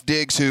got Steph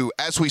Diggs, who,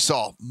 as we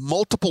saw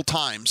multiple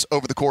times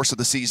over the course of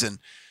the season,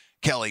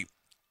 Kelly,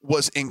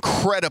 was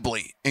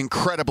incredibly,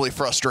 incredibly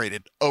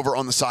frustrated over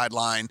on the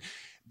sideline.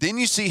 Then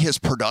you see his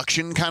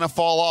production kind of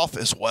fall off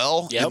as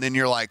well. Yep. And then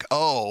you're like,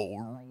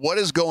 oh, what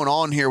is going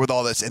on here with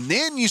all this? And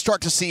then you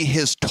start to see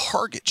his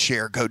target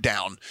share go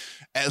down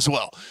as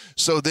well.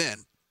 So then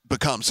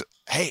becomes,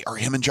 hey, are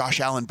him and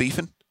Josh Allen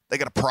beefing? They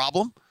got a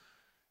problem?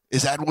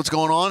 Is that what's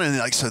going on?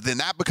 And so then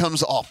that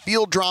becomes all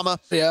field drama.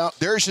 Yeah.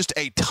 There's just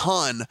a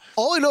ton.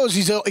 All I know is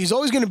he's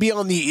always going to be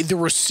on the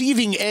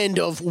receiving end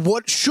of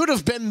what should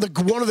have been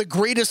one of the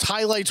greatest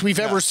highlights we've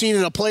ever seen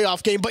in a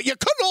playoff game, but you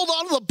couldn't hold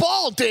on to the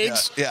ball,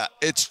 Diggs. Yeah.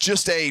 It's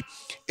just a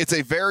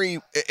very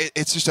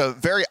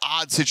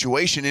odd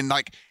situation. And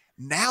like,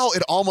 now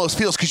it almost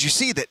feels, because you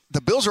see that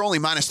the Bills are only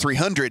minus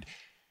 300.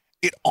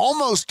 It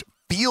almost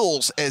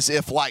feels as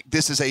if like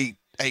this is a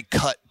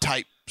cut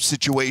type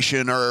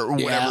situation or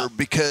whatever,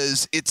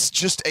 because it's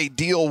just a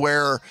deal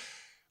where,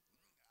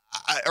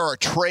 or a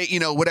trade,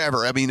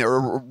 whatever. I mean, a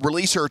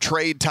release or a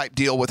trade type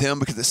deal with him,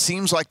 because it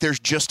seems like there's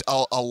just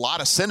a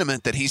lot of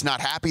sentiment that he's not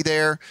happy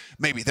there.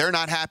 Maybe they're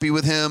not happy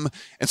with him.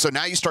 And so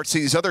now you start to see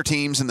these other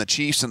teams, and the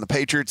Chiefs and the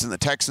Patriots and the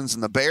Texans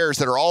and the Bears,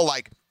 that are all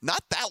like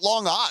not that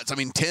long odds. I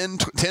mean, 10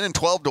 and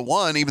 12 to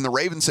 1, even the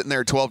Ravens sitting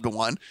there at 12 to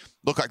 1,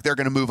 look like they're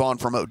going to move on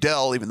from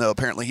Odell, even though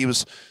apparently he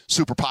was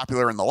super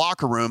popular in the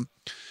locker room.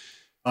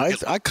 I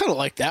kind of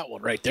like that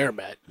one right there,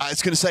 Matt. I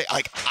was going to say,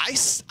 like, I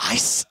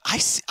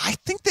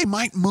think they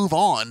might move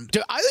on.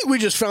 I think we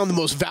just found the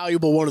most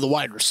valuable one of the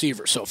wide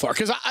receivers so far,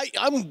 because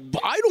I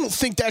don't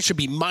think that should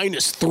be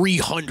minus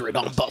 300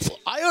 on Buffalo.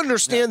 I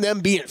understand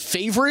them being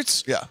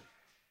favorites. Yeah.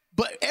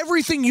 But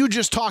everything you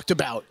just talked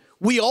about,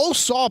 we all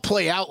saw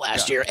play out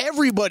last year.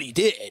 Everybody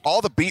did. All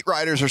the beat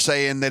writers are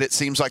saying that it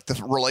seems like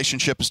the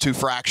relationship is too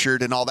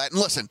fractured and all that. And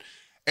listen,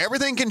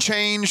 everything can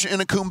change in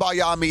a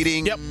kumbaya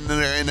meeting. Yep.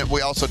 And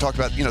we also talked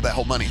about, that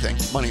whole money thing.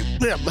 Money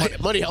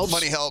helps.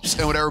 Money helps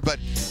and whatever. But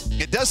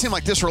it does seem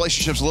like this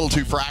relationship's a little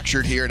too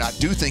fractured here. And I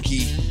do think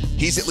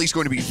he's at least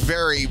going to be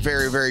very,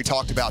 very, very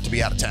talked about to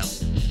be out of town.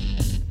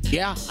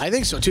 Yeah, I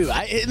think so too.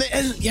 I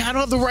don't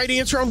have the right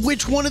answer on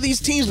which one of these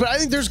teams, but I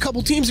think there's a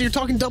couple teams that you're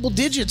talking double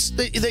digits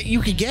that you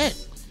could get.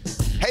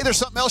 Hey, there's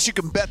something else you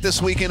can bet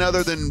this weekend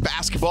other than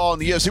basketball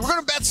and the UFC. We're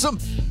going to bet some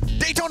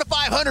Daytona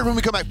 500 when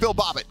we come back. Phil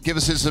Bobbitt, give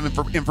us some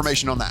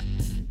information on that.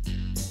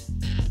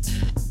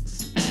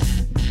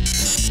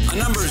 A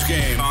numbers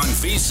game on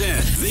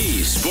VSiN,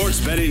 the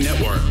sports betting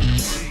network.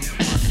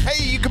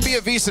 Hey, you can be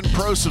a VSiN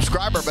Pro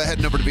subscriber by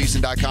heading over to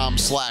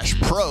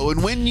VSiN.com/pro.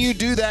 And when you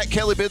do that,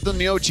 Kelly Bidlin,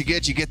 you know what you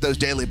get? You get those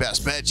daily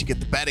best bets. You get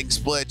the betting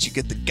splits. You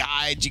get the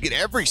guides. You get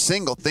every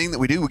single thing that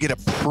we do. We get a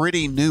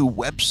pretty new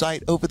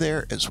website over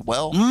there as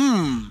well.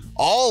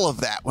 All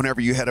of that whenever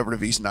you head over to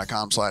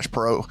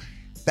VSiN.com/pro.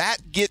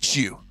 That gets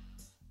you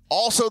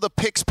also the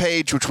picks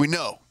page, which we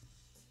know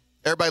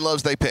everybody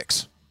loves they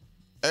picks.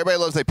 Everybody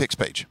loves they picks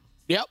page.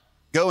 Yep.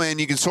 Go in.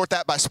 You can sort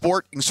that by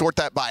sport. You can sort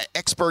that by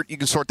expert. You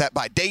can sort that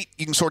by date.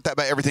 You can sort that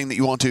by everything that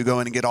you want to. Go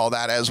in and get all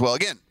that as well.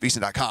 Again,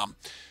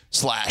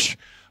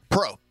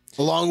 VSiN.com/pro.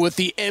 Along with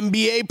the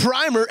NBA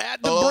primer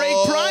at the break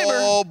primer.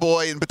 Oh,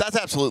 boy. But that's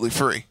absolutely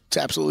free. It's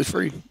absolutely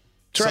free.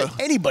 That's right.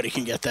 Anybody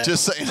can get that.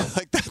 Just saying,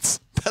 like,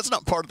 that's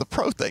not part of the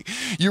pro thing.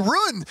 You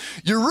ruin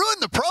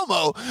the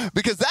promo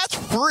because that's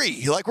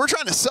free. Like, we're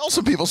trying to sell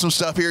some people some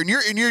stuff here,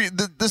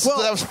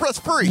 that's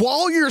free.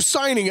 While you're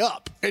signing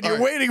up and you're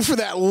waiting for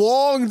that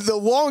long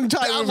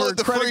time of a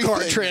credit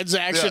card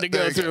transaction to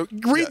go through,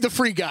 read the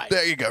free guide.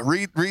 There you go.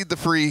 Read the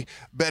free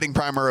betting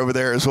primer over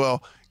there as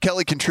well.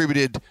 Kelly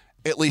contributed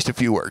at least a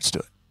few words to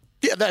it.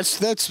 Yeah,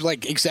 that's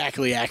like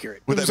exactly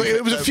accurate.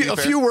 It was a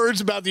few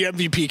words about the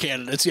MVP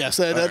candidates. Yes,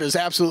 that is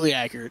absolutely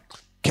accurate.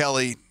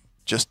 Kelly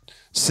just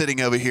sitting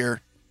over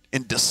here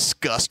in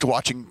disgust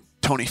watching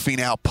Tony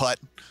Finau putt.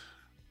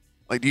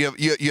 Like, you have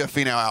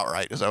Finau out,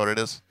 right? Is that what it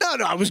is? No,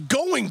 I was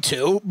going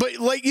to, but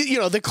like,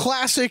 the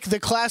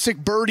classic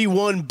birdie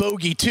one,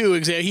 bogey two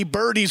example. He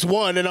birdies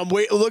one, and I'm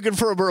looking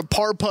for a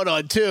par putt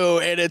on two,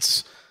 and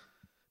it's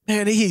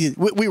Man,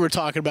 we were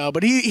talking about,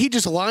 but he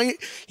just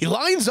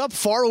lines up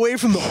far away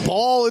from the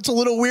ball. It's a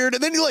little weird,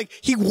 and then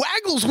he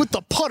waggles with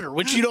the putter,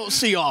 which you don't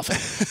see often.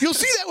 You'll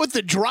see that with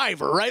the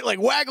driver, right?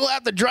 Like waggle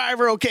at the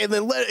driver, okay, and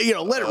then let it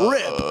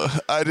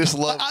rip. I just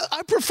love.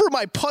 I prefer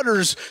my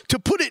putters to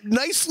put it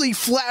nicely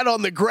flat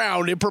on the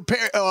ground and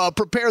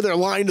prepare their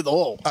line to the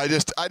hole. I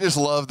just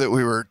love that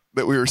we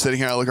were sitting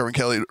here. I look over and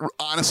Kelly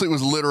honestly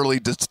was literally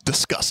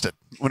disgusted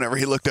whenever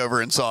he looked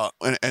over and saw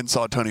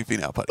Tony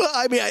Finau putt. Well,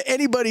 I mean,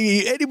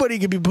 anybody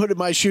can be put in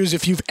my shoes.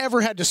 If you've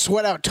ever had to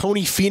sweat out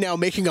Tony Finau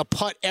making a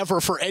putt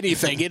ever for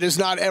anything, it is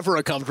not ever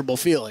a comfortable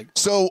feeling.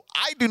 So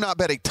I do not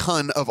bet a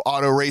ton of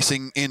auto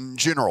racing in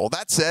general.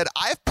 That said,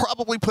 I've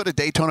probably put a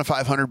Daytona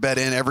 500 bet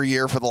in every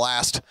year for the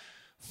last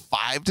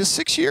 5 to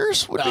 6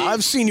 years.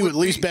 I've seen you at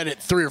least bet it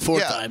 3 or 4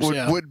 times.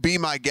 Would be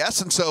my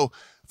guess. And so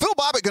Phil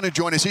Bobbitt going to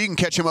join us. You can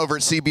catch him over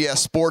at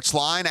CBS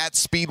Sportsline at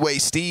Speedway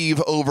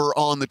Steve over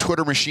on the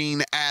Twitter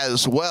machine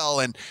as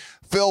well. And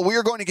Phil, we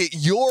are going to get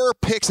your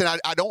picks, and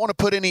I don't want to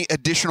put any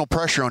additional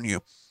pressure on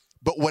you,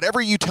 but whatever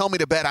you tell me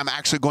to bet, I'm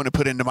actually going to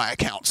put into my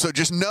account. So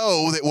just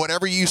know that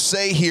whatever you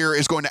say here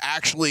is going to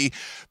actually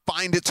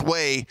find its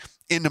way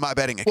into my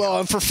betting account. Well,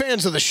 and for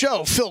fans of the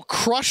show, Phil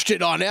crushed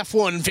it on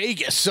F1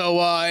 Vegas, so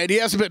and he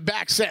hasn't been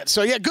back since.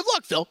 So yeah, good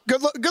luck, Phil.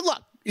 Good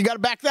luck. You got to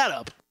back that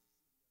up.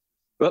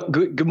 Well,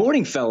 good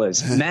morning,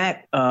 fellas.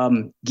 Matt,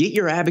 get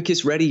your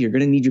abacus ready. You're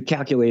going to need your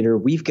calculator.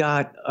 We've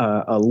got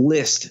a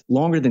list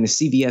longer than a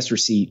CVS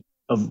receipt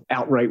of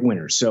outright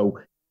winners. So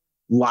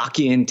lock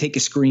in, take a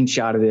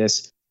screenshot of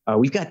this.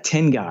 We've got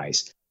 10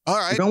 guys. All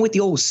right. We're going with the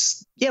old,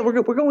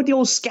 we're going with the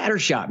old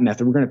scattershot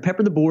method. We're going to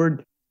pepper the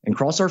board and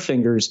cross our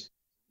fingers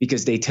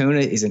because Daytona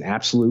is an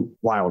absolute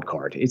wild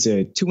card. It's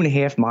a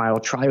 2.5 mile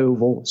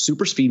tri-oval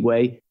super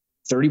speedway,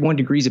 31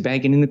 degrees of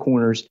banking in the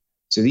corners.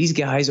 So these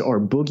guys are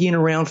boogieing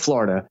around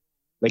Florida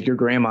like your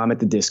grandmom at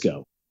the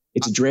disco.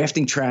 It's a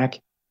drafting track.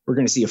 We're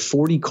going to see a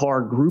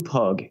 40-car group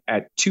hug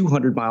at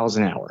 200 miles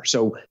an hour.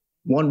 So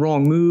one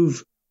wrong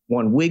move,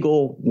 one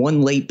wiggle,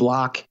 one late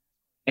block,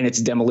 and it's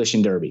a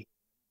demolition derby.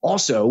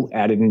 Also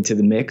added into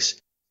the mix,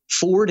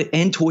 Ford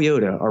and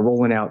Toyota are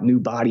rolling out new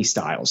body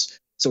styles.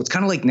 So it's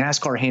kind of like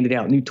NASCAR handed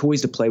out new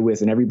toys to play with,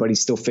 and everybody's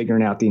still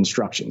figuring out the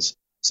instructions.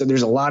 So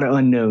there's a lot of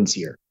unknowns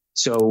here.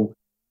 So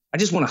I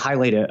just want to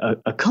highlight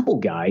a couple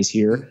guys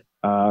here.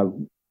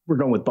 We're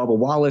going with Bubba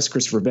Wallace,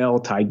 Christopher Bell,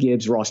 Ty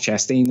Gibbs, Ross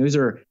Chastain. Those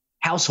are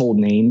household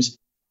names.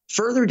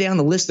 Further down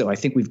the list, though, I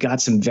think we've got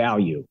some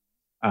value.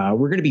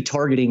 We're going to be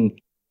targeting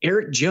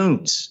Eric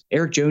Jones.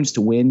 Eric Jones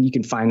to win. You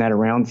can find that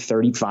around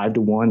 35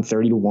 to 1,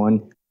 30 to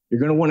 1. You're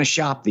going to want to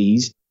shop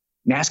these.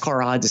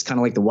 NASCAR odds is kind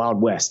of like the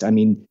Wild West. I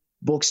mean,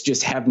 books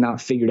just have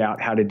not figured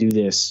out how to do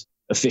this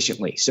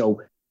efficiently.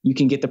 So you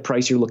can get the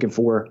price you're looking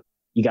for.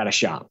 You got to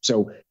shop.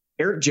 So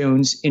Eric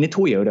Jones in a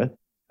Toyota.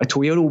 A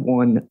Toyota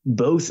won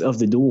both of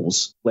the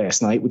duels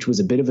last night, which was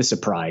a bit of a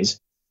surprise.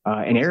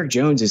 And Eric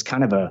Jones is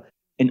kind of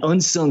an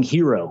unsung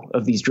hero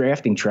of these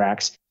drafting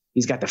tracks.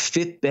 He's got the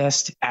 5th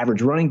best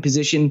average running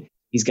position.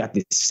 He's got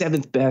the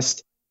 7th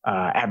best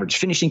average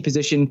finishing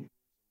position.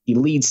 He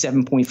leads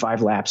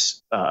 7.5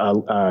 laps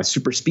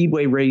super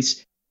speedway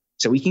race.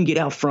 So he can get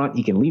out front.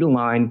 He can lead a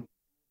line.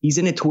 He's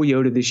in a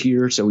Toyota this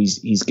year. So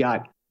he's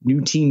got new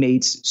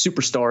teammates,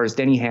 superstars,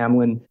 Denny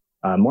Hamlin,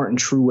 Martin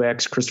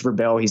Truex, Christopher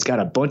Bell. He's got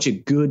a bunch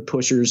of good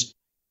pushers.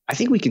 I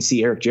think we can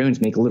see Eric Jones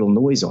make a little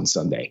noise on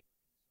Sunday.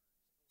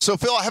 So,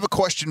 Phil, I have a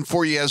question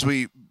for you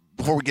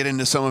before we get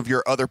into some of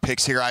your other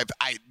picks here.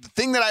 The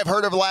thing that I've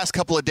heard over the last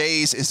couple of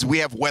days is we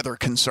have weather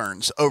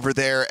concerns over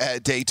there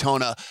at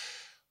Daytona.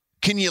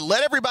 Can you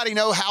let everybody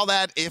know how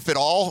that, if at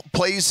all,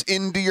 plays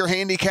into your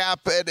handicap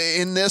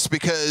in this?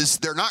 Because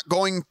they're not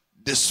going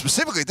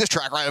specifically at this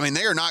track, right? I mean,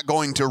 they are not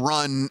going to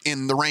run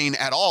in the rain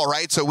at all,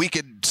 right? So we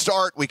could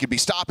start, we could be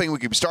stopping, we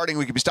could be starting,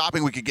 we could be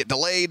stopping, we could get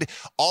delayed.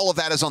 All of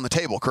that is on the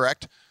table,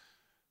 correct?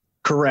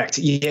 Correct.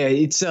 Yeah,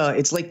 it's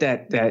like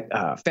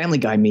that Family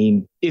Guy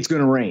meme. It's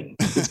going to rain.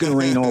 It's going to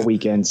rain all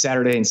weekend,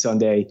 Saturday and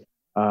Sunday.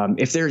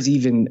 If there's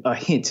even a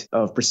hint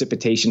of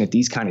precipitation at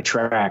these kind of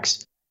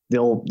tracks,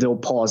 they'll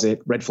pause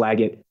it, red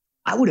flag it.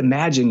 I would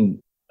imagine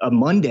a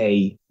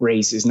Monday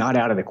race is not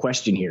out of the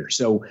question here.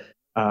 So,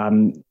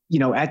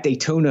 at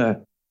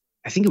Daytona,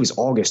 I think it was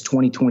August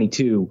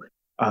 2022,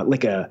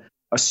 like a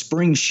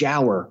spring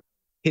shower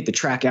hit the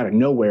track out of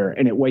nowhere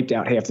and it wiped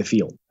out half the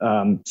field.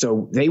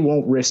 So they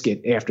won't risk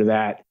it after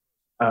that.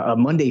 A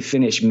Monday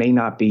finish may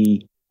not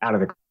be out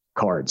of the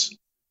cards.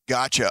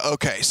 Gotcha.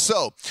 Okay.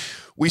 So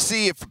we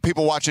see if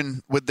people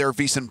watching with their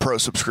VSiN Pro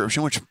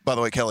subscription, which, by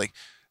the way, Kelly,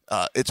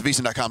 it's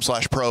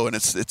VSiN.com/pro, and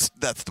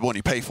that's the one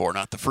you pay for,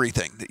 not the free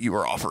thing that you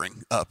were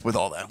offering up with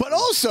all that. But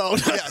also,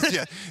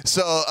 yeah.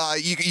 So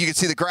you can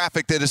see the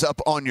graphic that is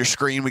up on your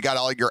screen. We got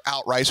all your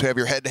outrights. We have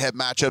your head-to-head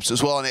matchups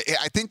as well. And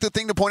I think the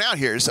thing to point out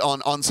here is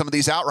on some of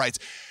these outrights,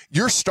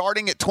 you're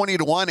starting at 20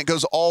 to 1. It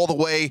goes all the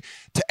way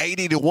to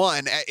 80 to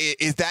 1.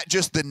 Is that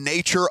just the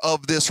nature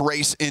of this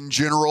race in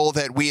general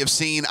that we have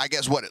seen? I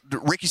guess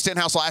Ricky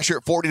Stenhouse last year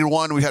at 40 to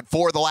 1. We've had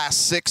 4 of the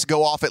last 6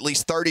 go off at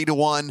least 30 to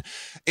 1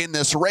 in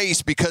this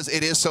race because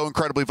it is so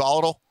incredibly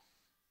volatile.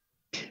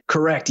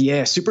 Correct.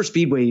 Yeah. Super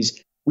speedways.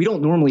 We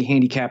don't normally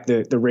handicap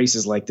the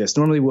races like this.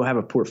 Normally we'll have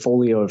a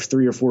portfolio of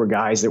 3 or 4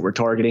 guys that we're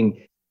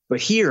targeting. But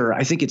here,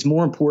 I think it's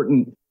more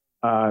important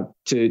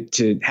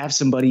to have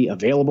somebody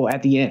available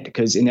at the end,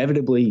 because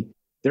inevitably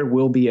there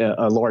will be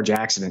a large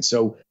accident.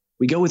 So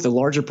we go with the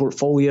larger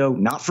portfolio,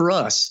 not for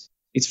us,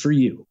 it's for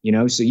you,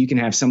 so you can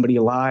have somebody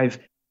alive.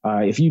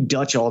 If you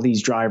Dutch all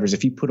these drivers,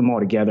 if you put them all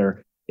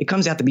together, it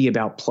comes out to be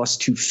about plus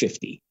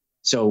 250.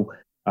 So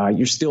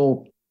you're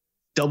still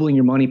doubling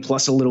your money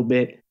plus a little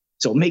bit.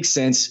 So it makes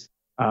sense.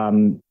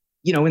 And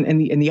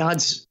the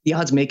odds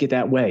make it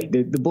that way.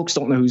 The books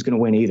don't know who's going to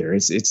win either.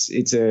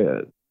 It's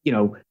a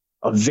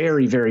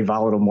very, very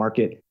volatile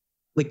market.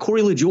 Like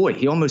Corey LaJoie,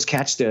 he almost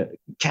cashed a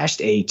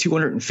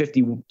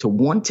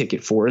 250-1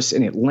 ticket for us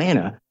in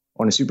Atlanta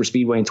on a super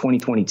speedway in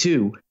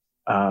 2022.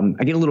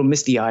 I get a little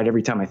misty eyed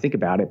every time I think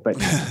about it, but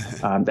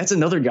that's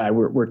another guy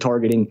we're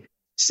targeting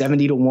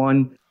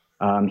 70-1.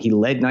 He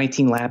led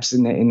 19 laps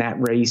in that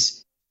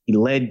race. He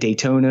led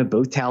Daytona,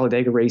 both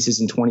Talladega races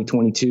in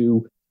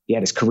 2022. He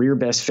had his career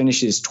best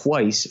finishes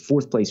twice,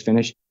 4th place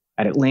finish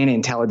at Atlanta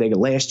and Talladega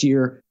last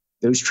year.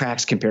 Those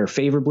tracks compare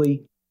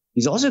favorably.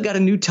 He's also got a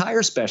new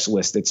tire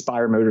specialist at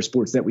Spire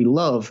Motorsports that we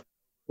love.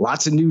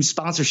 Lots of new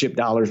sponsorship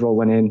dollars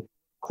rolling in.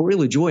 Corey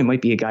LaJoie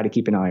might be a guy to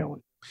keep an eye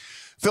on.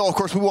 Phil, of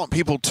course, we want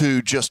people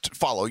to just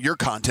follow your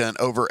content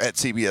over at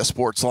CBS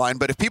Sportsline.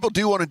 But if people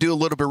do want to do a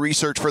little bit of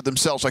research for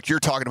themselves, like you're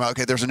talking about,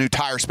 okay, there's a new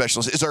tire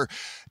specialist.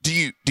 Do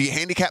you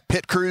handicap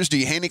pit crews? Do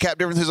you handicap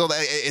different things? All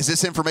that? Is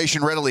this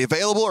information readily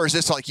available, or is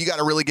this like you got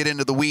to really get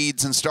into the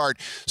weeds and start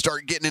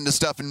getting into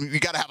stuff, and you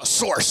got to have a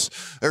source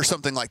or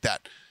something like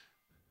that?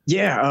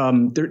 Yeah,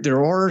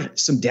 there are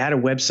some data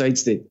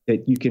websites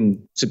that you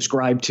can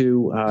subscribe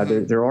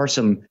to. There are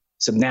some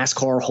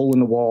NASCAR hole in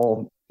the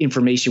wall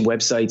information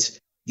websites.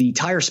 The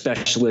tire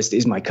specialist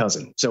is my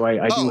cousin, so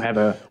I do have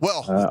a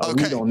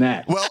read on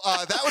that. Well,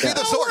 that would be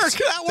the source.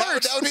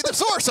 That would be the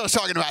source I was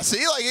talking about.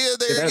 See, like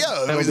there you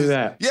go. That'll do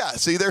that. Yeah.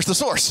 See, there's the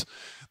source.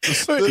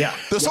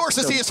 The source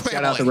is his family.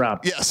 Shout out to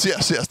Rob. Yes.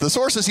 The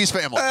source is his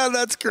family.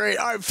 That's great.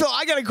 All right, Phil,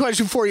 I got a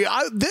question for you.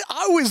 I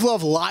always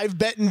love live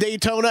betting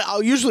Daytona.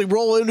 I'll usually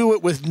roll into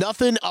it with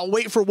nothing. I'll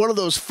wait for one of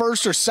those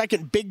first or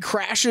second big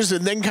crashes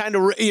and then kind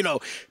of,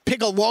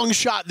 pick a long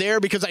shot there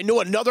because I know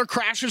another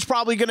crash is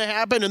probably going to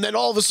happen, and then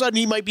all of a sudden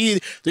he might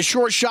be the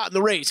short shot in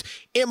the race.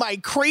 Am I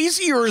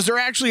crazy, or is there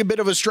actually a bit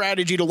of a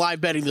strategy to live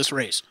betting this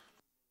race?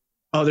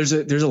 Oh, there's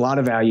a lot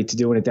of value to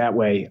doing it that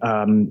way.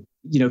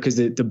 Because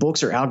the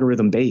books are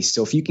algorithm based.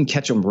 So if you can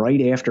catch them right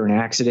after an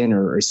accident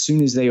or as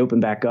soon as they open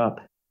back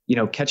up,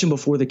 catch them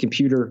before the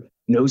computer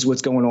knows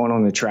what's going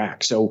on the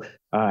track. So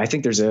I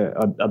think there's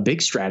a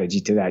big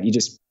strategy to that. You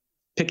just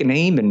pick a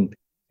name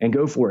and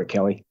go for it,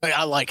 Kelly.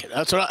 I like it.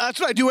 That's what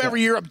I do every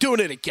year. I'm doing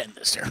it again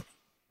this year.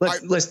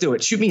 Let's do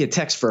it. Shoot me a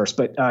text first.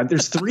 But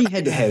there's 3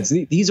 head-to-heads.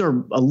 These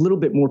are a little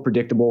bit more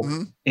predictable.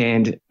 Mm-hmm.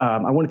 And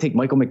I want to take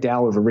Michael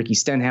McDowell over Ricky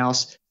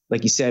Stenhouse.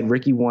 Like you said,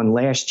 Ricky won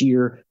last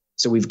year.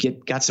 So we've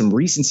got some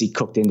recency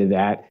cooked into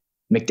that.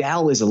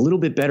 McDowell is a little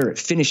bit better at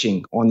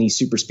finishing on these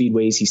super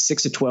speedways. He's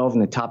 6 of 12 in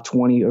the top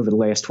 20 over the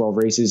last 12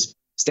 races.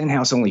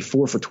 Stenhouse only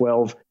 4 for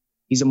 12.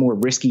 He's a more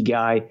risky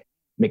guy.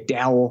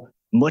 McDowell,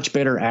 much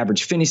better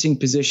average finishing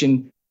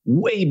position,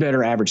 way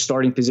better average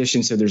starting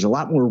position. So there's a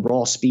lot more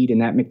raw speed in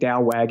that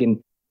McDowell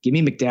wagon. Give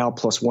me McDowell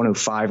plus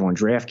 105 on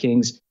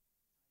DraftKings.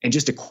 And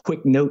just a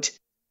quick note,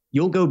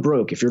 you'll go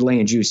broke if you're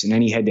laying juice in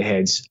any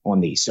head-to-heads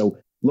on these. So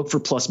look for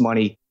plus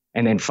money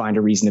and then find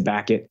a reason to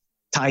back it.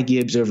 Ty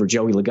Gibbs over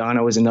Joey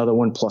Logano is another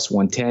one, plus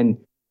 110.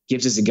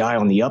 Gibbs is a guy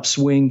on the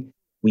upswing.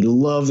 We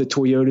love the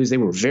Toyotas. They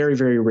were very,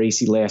 very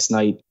racy last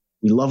night.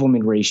 We love them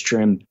in race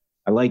trim.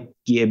 I like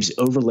Gibbs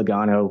over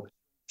Logano.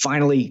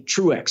 Finally,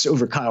 Truex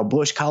over Kyle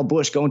Busch. Kyle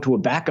Busch going to a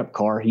backup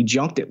car. He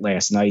junked it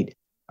last night.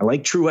 I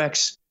like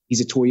Truex. He's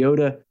a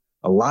Toyota.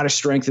 A lot of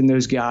strength in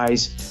those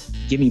guys.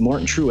 Give me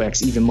Martin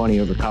Truex, even money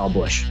over Kyle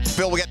Busch.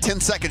 Phil, we got 10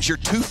 seconds. Your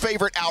 2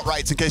 favorite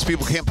outrights in case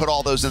people can't put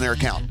all those in their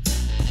account.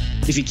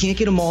 If you can't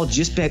get them all,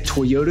 just bet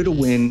Toyota to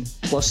win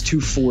plus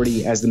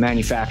 240 as the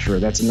manufacturer.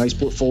 That's a nice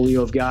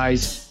portfolio of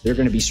guys. They're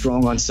going to be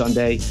strong on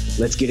Sunday.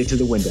 Let's get it to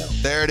the window.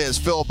 There it is.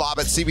 Phil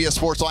Bobbitt, CBS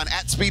Sportsline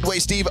at Speedway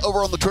Steve over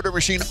on the Twitter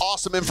machine.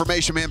 Awesome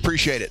information, man.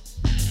 Appreciate it.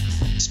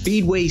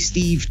 Speedway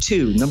Steve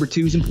 2. Number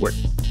 2 is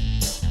important.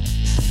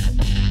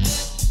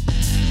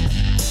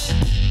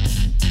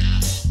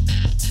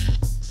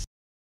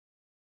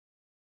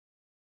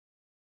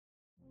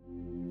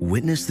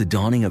 Witness the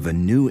dawning of a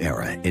new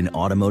era in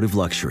automotive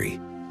luxury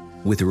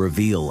with a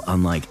reveal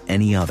unlike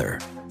any other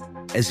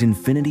as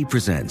Infiniti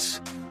presents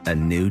a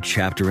new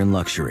chapter in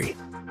luxury,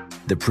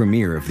 the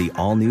premiere of the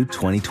all-new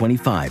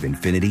 2025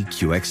 Infiniti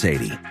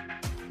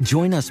QX80.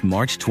 Join us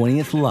March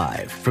 20th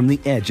live from the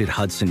Edge at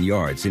Hudson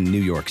Yards in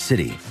New York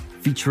City,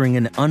 featuring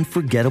an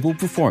unforgettable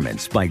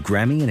performance by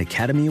Grammy and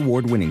Academy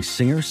Award-winning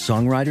singer,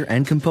 songwriter,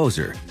 and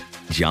composer,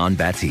 Jon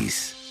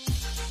Batiste.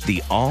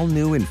 The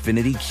all-new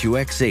Infiniti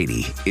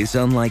QX80 is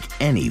unlike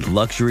any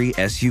luxury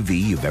SUV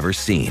you've ever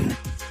seen.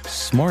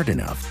 Smart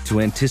enough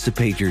to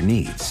anticipate your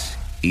needs,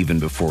 even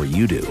before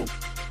you do.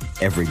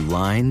 Every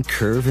line,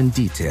 curve, and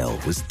detail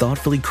was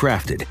thoughtfully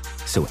crafted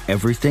so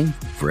everything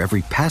for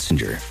every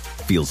passenger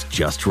feels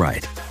just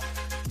right.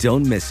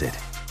 Don't miss it.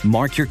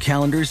 Mark your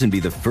calendars and be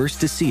the first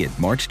to see it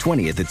March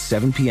 20th at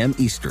 7 p.m.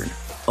 Eastern,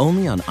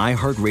 only on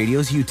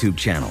iHeartRadio's YouTube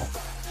channel.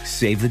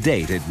 Save the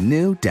date at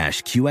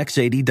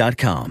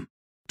new-QX80.com.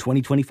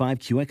 2025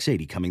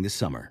 QX80 coming this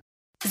summer.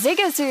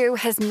 Zigazoo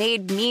has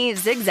made me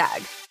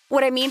zigzag.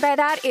 What I mean by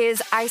that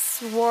is I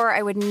swore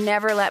I would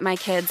never let my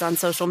kids on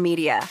social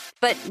media,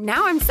 but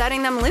now I'm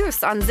setting them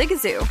loose on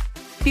Zigazoo.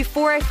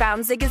 Before I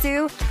found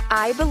Zigazoo,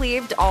 I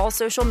believed all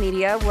social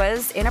media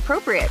was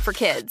inappropriate for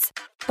kids.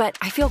 But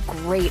I feel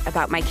great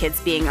about my kids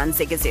being on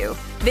Zigazoo.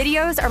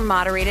 Videos are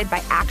moderated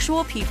by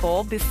actual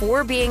people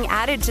before being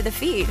added to the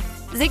feed.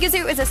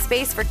 Zigazoo is a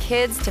space for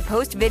kids to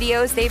post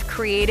videos they've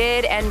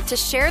created and to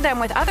share them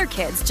with other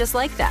kids just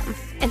like them.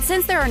 And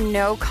since there are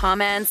no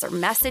comments or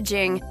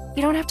messaging,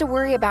 you don't have to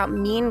worry about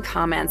mean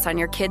comments on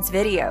your kids'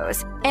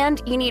 videos.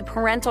 And you need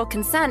parental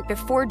consent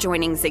before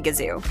joining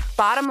Zigazoo.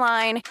 Bottom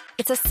line,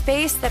 it's a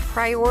space that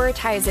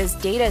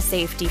prioritizes data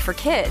safety for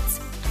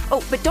kids.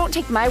 Oh, but don't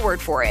take my word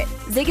for it.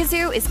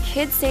 Zigazoo is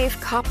KidSafe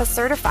COPPA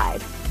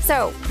certified.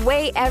 So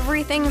weigh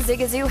everything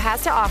Zigazoo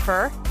has to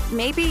offer.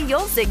 Maybe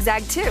you'll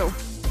zigzag too.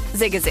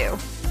 Zigazoo,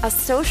 a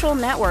social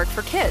network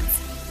for kids.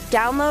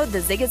 Download the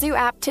Zigazoo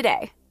app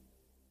today.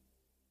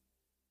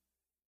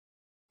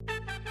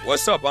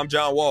 What's up? I'm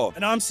John Wall.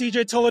 And I'm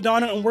CJ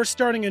Toledano, and we're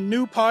starting a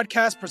new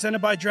podcast presented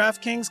by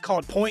DraftKings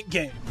called Point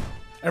Game.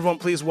 Everyone,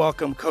 please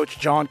welcome Coach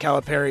John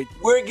Calipari.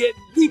 We're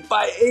getting beat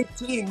by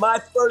 18. My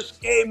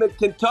first game in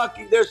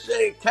Kentucky, they're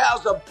saying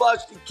Cal's a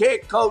bust. He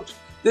can't coach.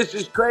 This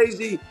is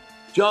crazy.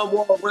 John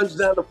Wall runs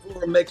down the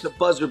floor and makes a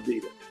buzzer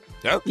beater.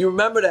 Yep. You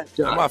remember that,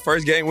 John? That's my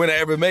first game winner I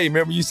ever made.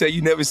 Remember you said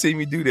you never see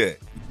me do that.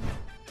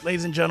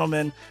 Ladies and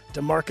gentlemen,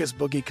 DeMarcus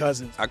Boogie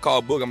Cousins. I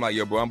called Boog. I'm like,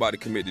 yo, bro, I'm about to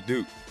commit to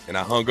Duke. And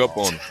I hung up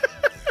on him.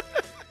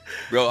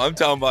 Bro, I'm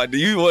talking about, do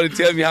you want to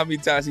tell me how many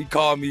times he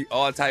called me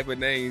all type of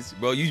names?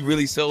 Bro, you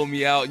really sold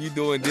me out. You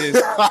doing this.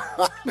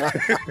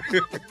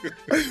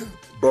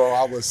 Bro,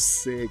 I was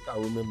sick. I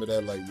remember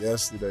that like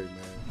yesterday, man.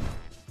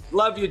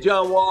 Love you,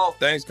 John Wall.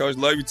 Thanks, Coach.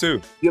 Love you,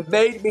 too. You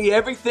made me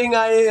everything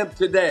I am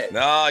today.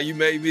 Nah, you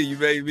made me. You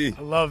made me.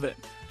 I love it.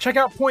 Check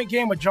out Point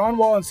Game with John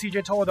Wall and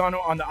CJ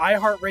Toledano on the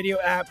iHeartRadio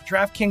app,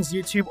 DraftKings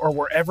YouTube, or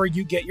wherever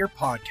you get your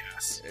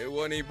podcasts. It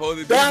wasn't even supposed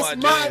to be That's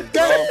my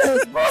game,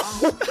 bro.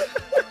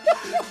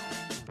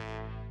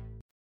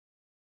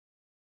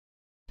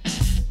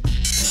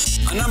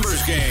 A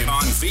numbers game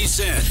on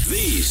VSiN,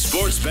 the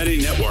Sports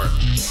Betting Network.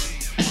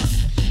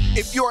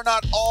 If you are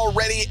not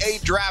already a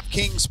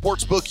DraftKings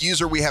Sportsbook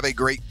user, we have a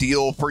great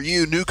deal for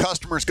you. New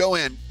customers, go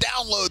in,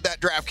 download that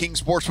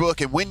DraftKings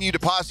Sportsbook, and when you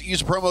deposit,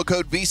 use promo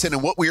code VSiN.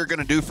 And what we are going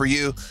to do for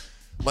you,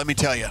 let me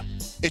tell you,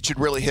 it should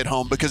really hit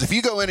home. Because if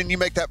you go in and you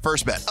make that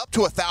first bet up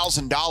to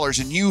 $1,000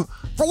 and you,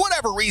 for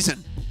whatever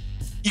reason,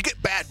 you get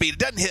bad beat, it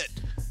doesn't hit,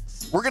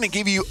 we're going to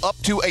give you up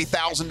to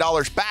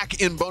 $1,000 back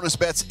in bonus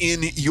bets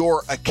in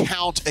your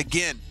account.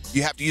 Again,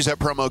 you have to use that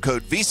promo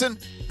code VSiN.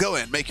 Go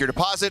in, make your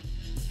deposit,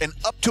 and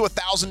up to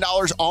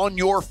 $1,000 on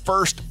your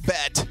first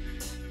bet,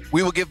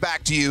 we will give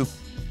back to you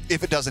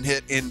if it doesn't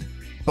hit in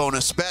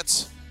bonus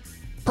bets.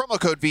 Promo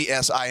code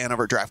VSIN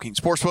over DraftKings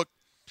Sportsbook.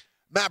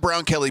 Matt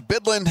Brown, Kelly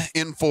Bidlin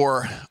in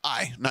for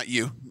not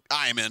you.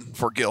 I am in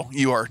for Gil.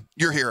 You're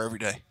here every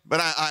day,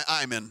 but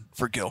I'm in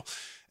for Gil.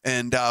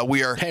 And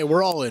we are. Hey,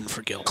 we're all in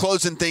for Gil.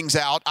 Closing things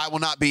out. I will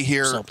not be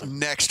here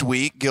next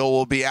week. Gil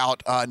will be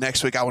out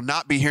next week. I will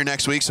not be here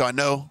next week, so I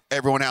know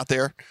everyone out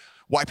there,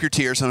 wipe your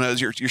tears. I know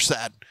you're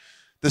sad.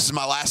 This is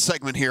my last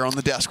segment here on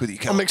the desk with you,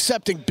 Kelly. I'm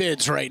accepting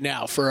bids right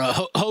now for a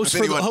host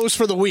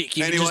for the week.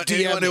 You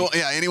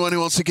anyone who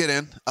wants to get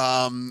in,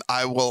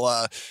 I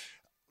will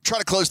try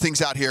to close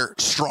things out here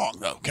strong,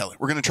 though, Kelly.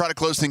 We're going to try to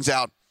close things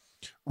out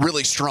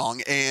really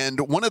strong. And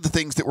one of the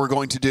things that we're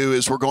going to do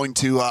is we're going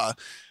to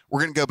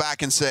go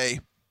back and say,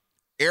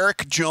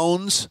 Eric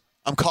Jones.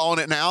 I'm calling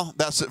it now.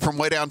 That's it from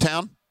way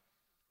downtown.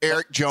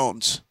 Eric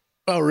Jones.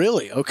 Oh,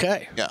 really?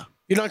 Okay. Yeah.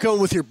 You're not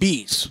going with your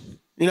B's.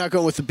 You're not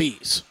going with the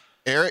B's.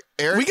 Eric,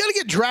 we got to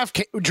get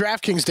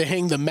DraftKings to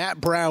hang the Matt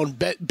Brown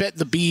bet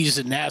the bees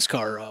in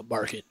NASCAR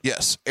market.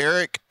 Yes,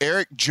 Eric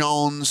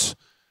Jones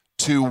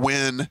to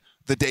win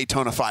the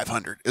Daytona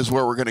 500 is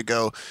where we're going to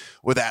go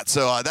with that.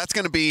 So that's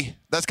going to be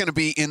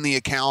in the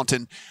account,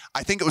 and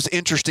I think it was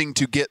interesting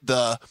to get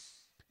the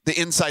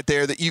insight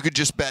there that you could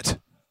just bet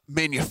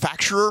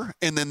manufacturer,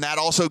 and then that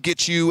also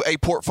gets you a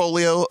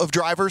portfolio of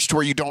drivers to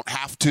where you don't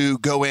have to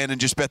go in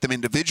and just bet them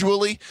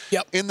individually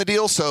in the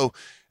deal. So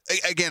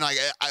again,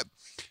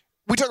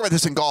 we talk about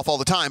this in golf all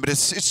the time, but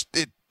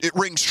it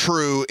rings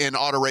true in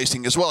auto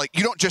racing as well. Like,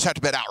 you don't just have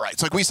to bet outright.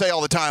 It's like we say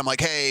all the time, like,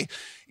 hey,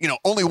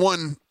 only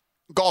one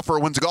golfer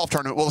wins a golf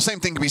tournament. Well, the same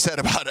thing can be said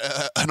about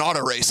an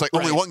auto race. Like,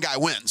 only one guy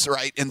wins,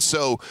 right? And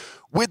so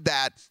with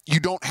that, you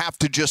don't have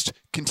to just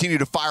continue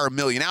to fire a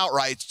million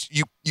outrights.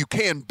 You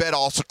can bet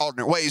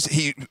alternate ways.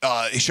 He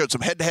showed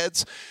some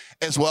head-to-heads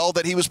as well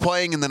that he was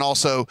playing, and then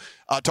also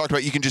talked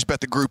about you can just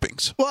bet the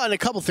groupings. Well, and a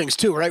couple things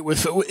too, right? With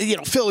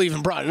Phil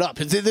even brought it up.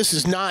 This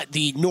is not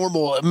the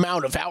normal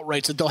amount of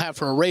outrights that they'll have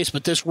for a race,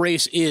 but this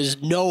race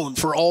is known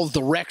for all of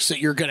the wrecks that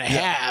you're going to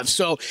have.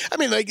 So, I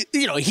mean,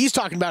 he's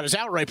talking about his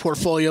outright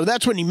portfolio.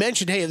 That's when he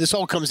mentioned, hey, this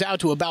all comes out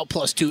to about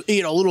 +2,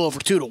 a little over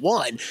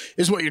 2-1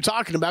 is what you're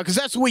talking about, because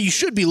that's the way you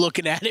should be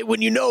looking at it.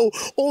 When you know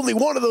only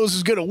one of those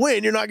is going to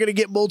win, you're not going to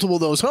get multiple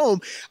of those home.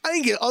 I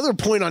think the other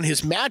point on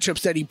his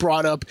matchups that he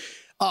brought up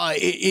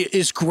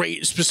is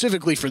great,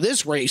 specifically for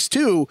this race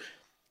too,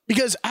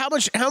 because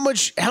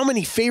how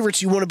many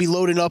favorites you want to be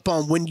loading up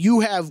on when you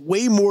have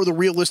way more the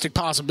realistic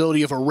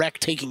possibility of a wreck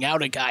taking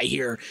out a guy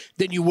here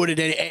than you would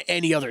at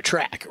any other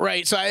track,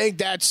 right? So I think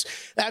that's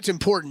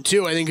important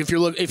too. I think if you're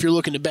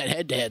looking to bet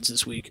head-to-heads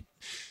this week.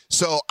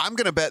 So I'm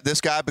going to bet this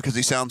guy because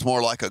he sounds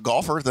more like a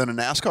golfer than a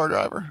NASCAR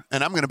driver,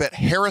 and I'm going to bet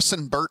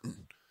Harrison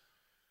Burton.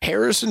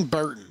 Harrison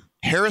Burton.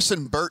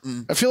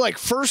 I feel like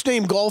first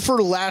name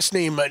golfer, last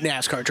name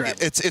NASCAR driver.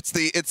 It's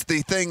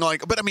the thing,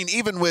 like, but I mean,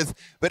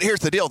 but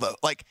here's the deal though.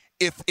 Like,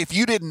 if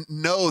you didn't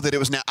know that it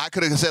was now, I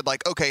could have said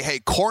like, okay, hey,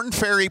 Corn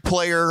Ferry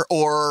player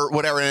or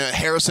whatever,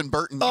 Harrison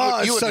Burton.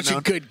 You such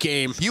a good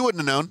game. You wouldn't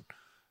have known.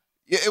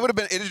 It would have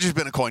been. It had just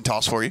been a coin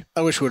toss for you.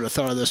 I wish we would have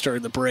thought of this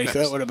during the break. Nice.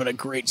 That would have been a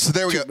great. So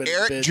there we go.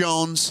 Eric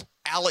Jones,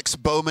 Alex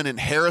Bowman, and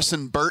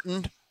Harrison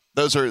Burton.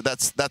 That's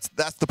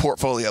the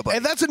portfolio. Buddy.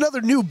 And that's another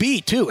new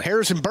B too.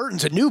 Harrison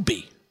Burton's a new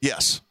B.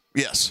 Yes.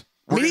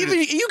 I mean, even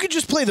you could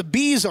just play the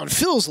B's on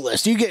Phil's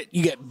list. You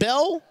get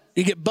Bell,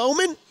 you get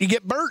Bowman, you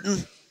get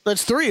Burton.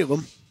 That's 3 of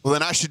them. Well,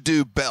 then I should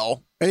do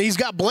Bell. And he's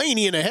got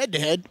Blaney in a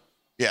head-to-head.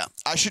 Yeah,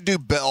 I should do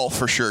Bell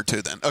for sure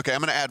too. Then okay, I'm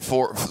going to add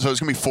 4. So it's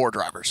going to be 4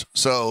 drivers.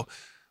 So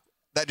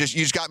you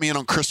just got me in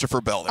on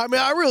Christopher Bell there. I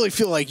mean, I really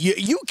feel like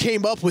you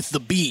came up with the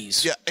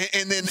B's. Yeah,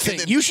 and then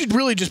you should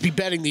really just be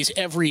betting these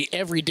every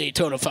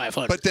Daytona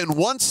 500. But then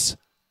once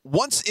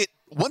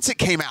it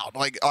came out,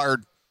 like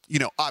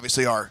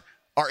obviously our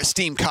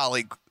esteemed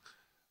colleague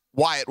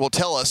Wyatt will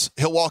tell us,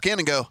 he'll walk in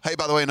and go, hey,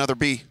 by the way, another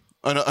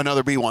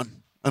B1,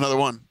 another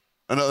one.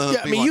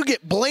 Yeah, I mean, you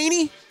get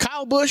Blaney,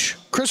 Kyle Busch,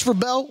 Christopher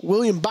Bell,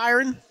 William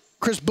Byron,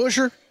 Chris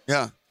Buescher.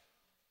 Yeah.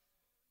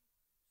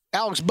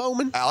 Alex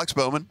Bowman.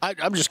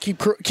 I'm just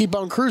keep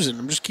on cruising.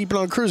 I'm just keeping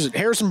on cruising.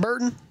 Harrison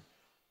Burton,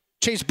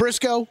 Chase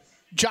Briscoe,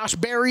 Josh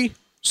Berry.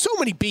 So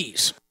many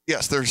B's.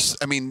 Yes, there is.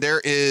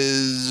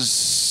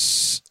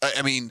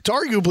 It's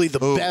arguably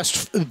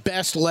the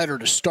best letter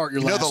to start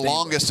your last name. The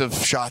longest of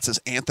shots is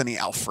Anthony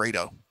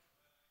Alfredo.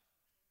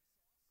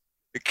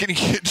 Can you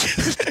get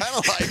kind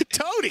of like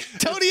Tony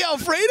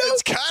Alfredo?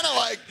 It's kind of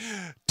like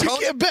you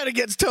can't bet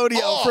against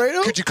Tony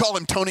Alfredo. Could you call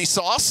him Tony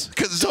Sauce?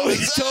 Because Tony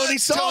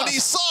Sauce. Tony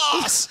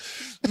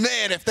Sauce.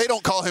 Man, if they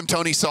don't call him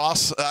Tony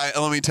Sauce,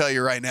 let me tell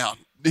you right now.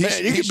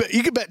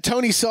 You could bet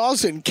Tony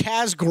Sauce and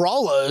Kaz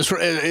Gralla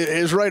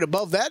is right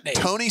above that name.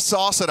 Tony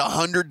Sauce at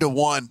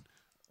 100-1.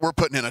 We're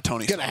putting in a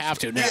Tony Sauce. Gonna have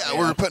to now. Yeah,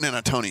 we're putting in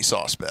a Tony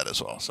Sauce bet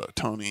as well. So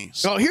Tony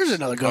Sauce. Oh, here's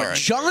another good one. Right.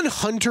 John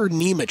Hunter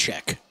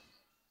Nemechek.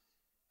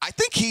 I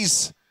think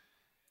he's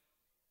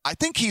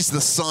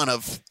the son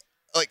of,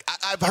 like,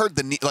 I've heard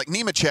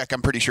Nemechek,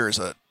 I'm pretty sure is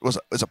a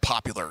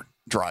popular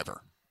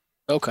driver.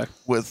 Okay.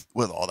 With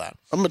all that.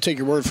 I'm going to take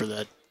your word for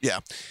that. Yeah.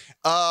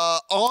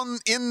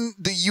 In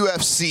the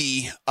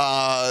UFC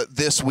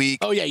this week.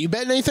 Oh yeah, you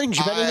bet anything? Did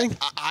you bet anything?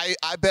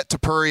 I bet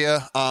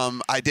Topuria.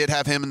 I did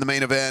have him in the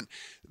main event.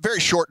 Very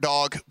short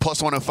dog,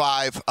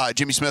 +105.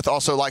 Jimmy Smith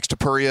also likes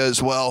Topuria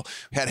as well.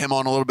 Had him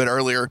on a little bit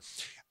earlier.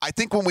 I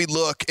think when we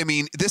look, I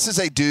mean, this is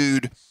a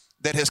dude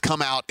that has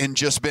come out and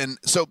just been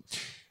so.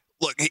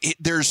 Look,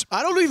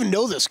 I don't even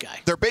know this guy.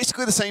 They're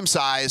basically the same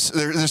size.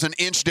 There's an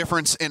inch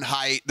difference in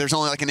height. There's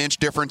only like an inch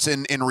difference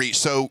in reach.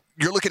 So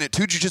you're looking at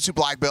 2 jiu-jitsu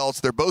black belts.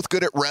 They're both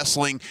good at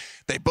wrestling.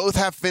 They both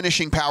have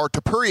finishing power.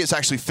 Topuria has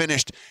actually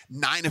finished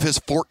 9 of his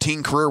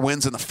 14 career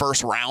wins in the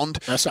first round.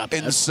 That's not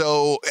bad. And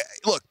so,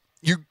 look,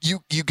 you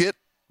get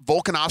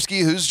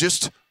Volkanovski, who's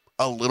just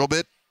a little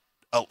bit.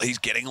 He's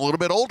getting a little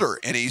bit older,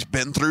 and he's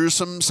been through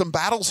some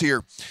battles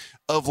here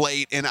of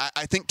late. And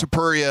I think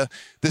Topuria,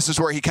 this is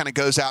where he kind of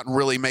goes out and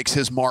really makes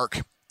his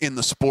mark in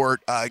the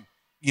sport,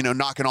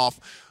 knocking off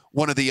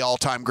one of the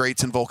all-time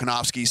greats in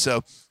Volkanovski.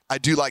 So I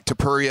do like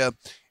Topuria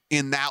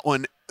in that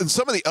one. And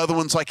some of the other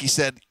ones, like he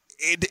said,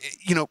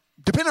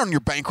 depending on your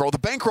bankroll, the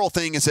bankroll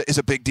thing is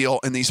a big deal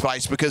in these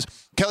fights because,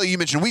 Kelly, you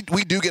mentioned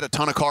we do get a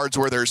ton of cards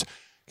where there's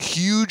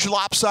huge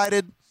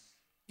lopsided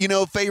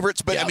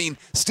favorites, but I mean,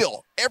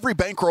 still, every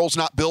bankroll's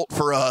not built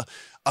for a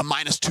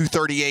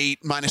 -238,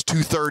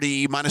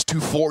 -230,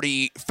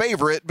 -240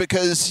 favorite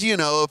because,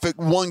 if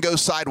one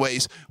goes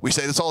sideways, we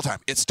say this all the time,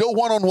 it's still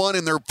 1-on-1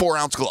 and they're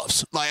 4-ounce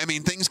gloves.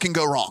 Things can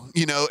go wrong,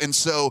 and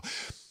so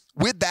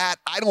with that,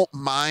 I don't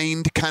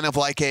mind kind of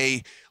like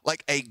a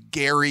like a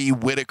Gary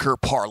Whitaker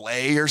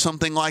parlay or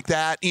something like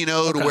that,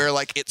 to where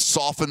like it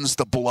softens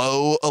the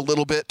blow a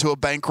little bit to a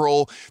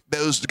bankroll.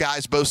 Those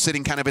guys both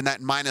sitting kind of in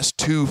that minus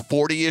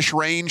 240-ish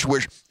range,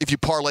 where if you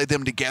parlay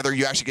them together,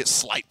 you actually get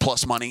slight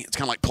plus money. It's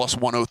kind of like plus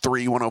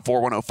 103,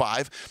 104,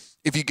 105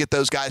 if you get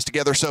those guys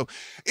together. So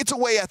it's a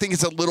way I think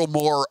it's a little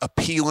more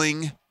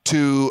appealing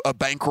to a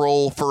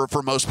bankroll for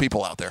most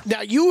people out there.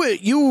 Now,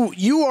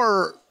 you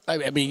are...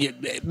 I mean,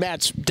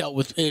 Matt's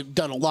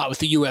done a lot with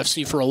the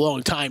UFC for a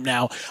long time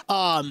now,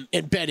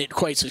 and bet it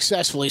quite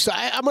successfully. So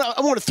I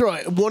want to throw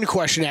one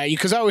question at you,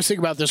 because I always think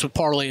about this with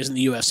parlays in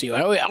the UFC.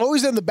 I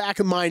always in the back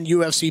of mind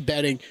UFC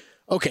betting.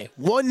 Okay,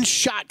 one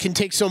shot can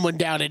take someone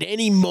down at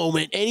any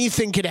moment.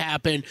 Anything could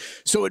happen.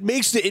 So it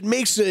makes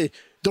the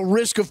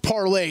risk of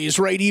parlays,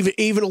 right,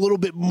 even a little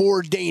bit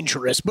more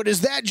dangerous. But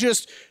is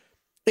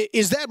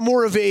that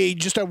more of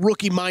just a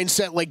rookie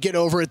mindset, like get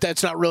over it?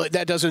 That's not really,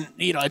 that doesn't,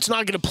 it's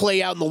not going to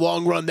play out in the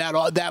long run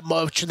that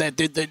much that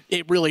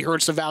it really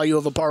hurts the value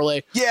of a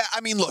parlay. Yeah, I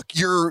mean, look,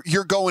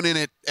 you're going in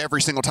it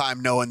every single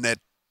time knowing that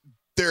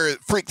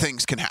freak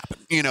things can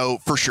happen,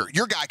 for sure.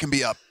 Your guy can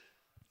be up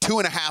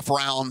 2.5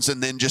 rounds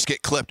and then just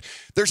get clipped.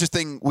 There's this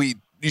thing we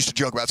used to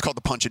joke about. It's called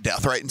the punch of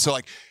death, right? And so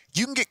like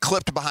you can get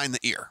clipped behind the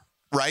ear,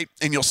 right?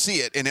 And you'll see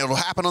it, and it'll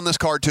happen on this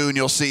card too, and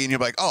you'll see, and you'll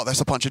be like, oh, that's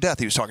the punch of death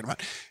he was talking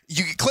about.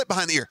 You get clipped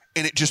behind the ear,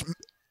 and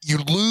you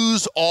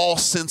lose all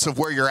sense of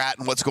where you're at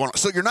and what's going on.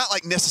 So you're not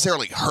like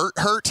necessarily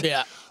hurt.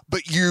 Yeah.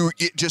 But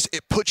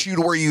it puts you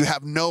to where you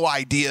have no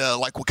idea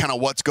like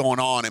what's going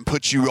on, and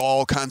puts you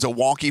all kinds of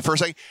wonky for a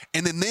second.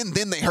 And then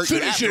they hurt you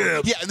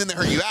afterwards. Yeah, and then they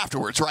hurt you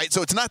afterwards, right?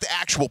 So it's not the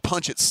actual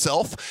punch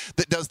itself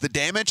that does the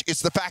damage.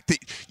 It's the fact that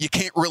you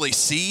can't really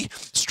see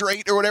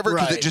straight or whatever,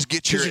 because it just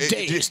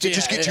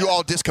gets you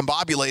all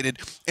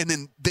discombobulated.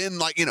 And then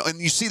like, and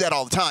you see that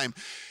all the time.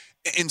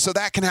 And so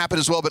that can happen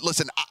as well. But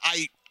listen,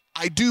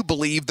 I do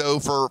believe though,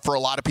 for a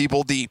lot of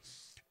people, the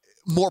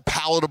more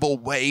palatable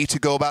way to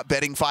go about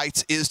betting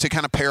fights is to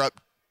kind of pair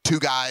up 2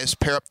 guys,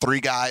 pair up 3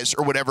 guys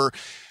or whatever.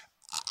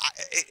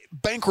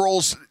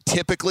 Bankrolls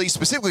typically,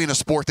 specifically in a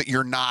sport that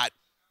you're not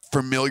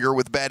familiar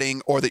with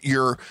betting, or that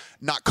you're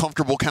not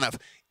comfortable kind of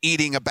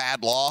eating a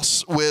bad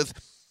loss with,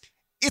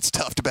 it's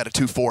tough to bet a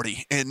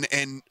 240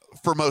 and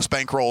for most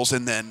bankrolls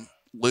and then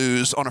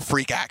lose on a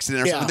freak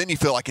accident or something. Then you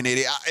feel like an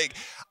idiot.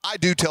 I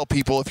do tell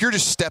people, if you're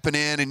just stepping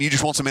in and you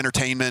just want some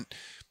entertainment,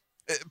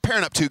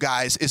 pairing up 2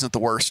 guys isn't the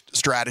worst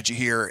strategy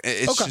here.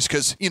 It's just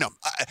because,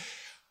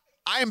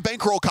 I am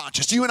bankroll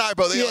conscious. You and I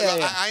both.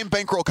 I am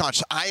bankroll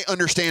conscious. I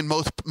understand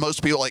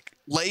most people like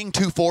laying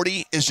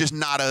 240 is just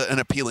not an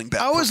appealing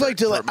bet. I always like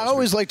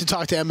to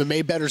talk to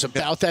MMA bettors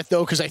about that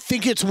though, because I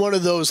think it's one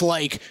of those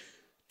like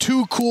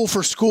too cool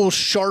for school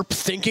sharp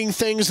thinking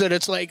things that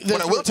it's like.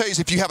 What I will tell you is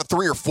if you have a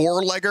 3 or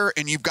 4 legger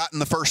and you've gotten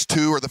the first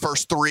 2 or the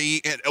first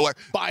 3,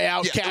 buy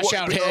out, cash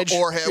out, hedge,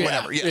 or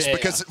whatever. Yes,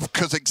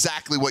 because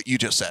exactly what you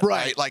just said,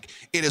 right? Like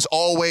it is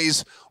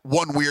always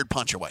one weird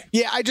punch away.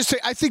 Yeah, I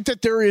think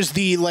that there is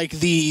the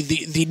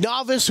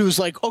novice who's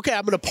like, okay,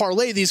 I'm going to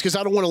parlay these because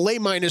I don't want to lay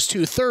minus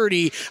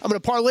 230. I'm going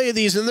to parlay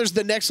these, and there's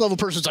the next level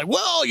person who's like,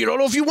 well, you don't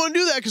know if you want to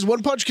do that because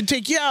one punch can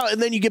take you out,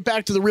 and then you get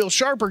back to the real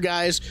sharper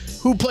guys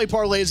who play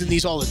parlays in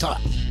these all the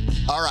time.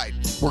 All right,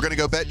 we're going to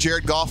go bet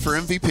Jared Goff for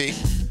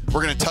MVP.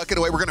 We're going to tuck it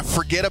away. We're going to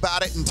forget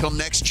about it until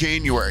next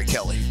January,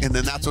 Kelly. And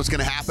then that's what's going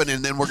to happen,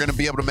 and then we're going to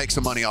be able to make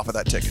some money off of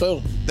that ticket.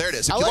 Boom. There it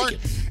is.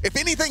 If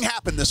anything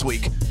happened this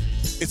week,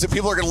 it's that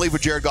people are going to leave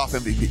with Jared Goff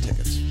MVP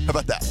tickets. How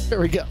about that? There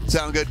we go.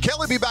 Sound good. Kelly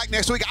will be back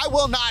next week. I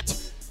will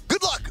not.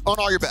 Good luck on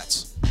all your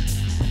bets.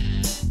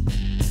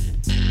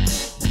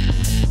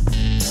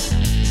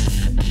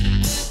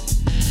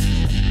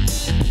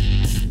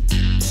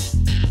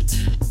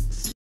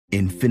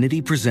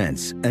 Infiniti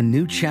presents a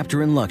new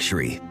chapter in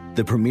luxury,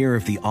 the premiere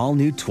of the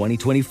all-new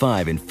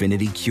 2025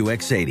 Infiniti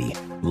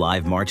QX80,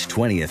 live March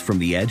 20th from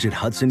the Edge at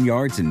Hudson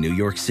Yards in New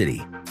York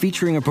City,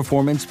 featuring a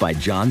performance by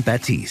John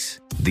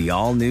Batiste. The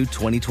all-new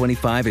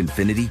 2025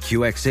 Infiniti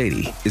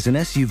QX80 is an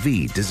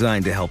SUV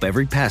designed to help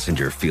every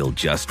passenger feel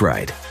just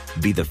right.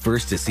 Be the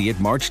first to see it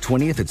March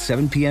 20th at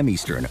 7 p.m.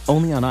 Eastern,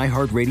 only on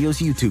iHeartRadio's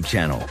YouTube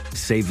channel.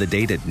 Save the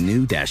date at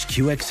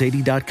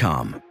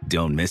new-QX80.com.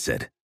 Don't miss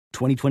it.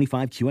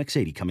 2025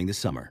 QX80 coming this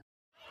summer.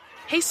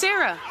 Hey,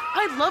 Sarah,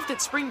 I love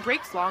that spring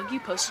break vlog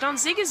you posted on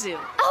Zigazoo.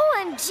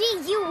 OMG,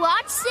 you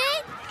watched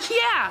it?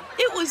 Yeah,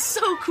 it was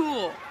so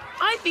cool.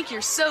 I think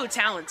you're so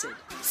talented.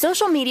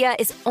 Social media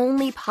is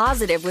only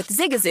positive with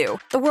Zigazoo,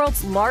 the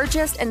world's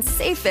largest and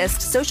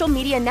safest social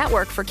media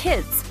network for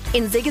kids.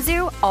 In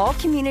Zigazoo, all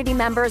community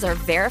members are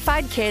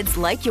verified kids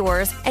like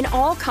yours, and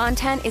all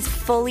content is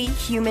fully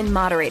human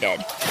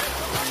moderated.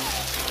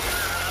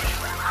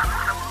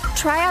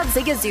 Try out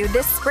Zigazoo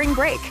this spring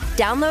break.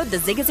 Download the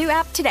Zigazoo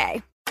app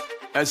today.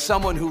 As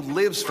someone who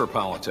lives for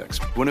politics,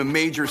 when a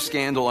major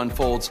scandal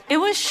unfolds, it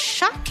was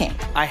shocking.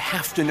 I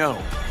have to know,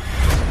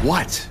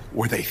 what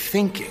were they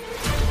thinking?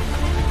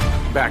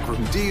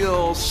 Backroom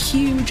deals,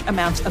 huge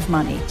amounts of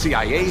money,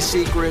 CIA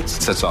secrets,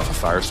 sets off a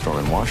firestorm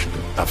in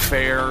Washington,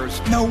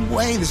 affairs. No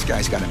way this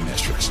guy's got a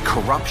mistress.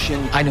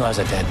 Corruption. I knew I was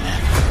a dead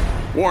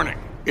man. Warning,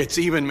 It's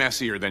even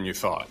messier than you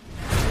thought.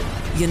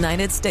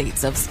 United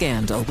States of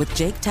Scandal with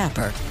Jake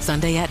Tapper,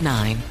 Sunday at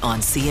 9 on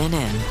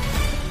CNN.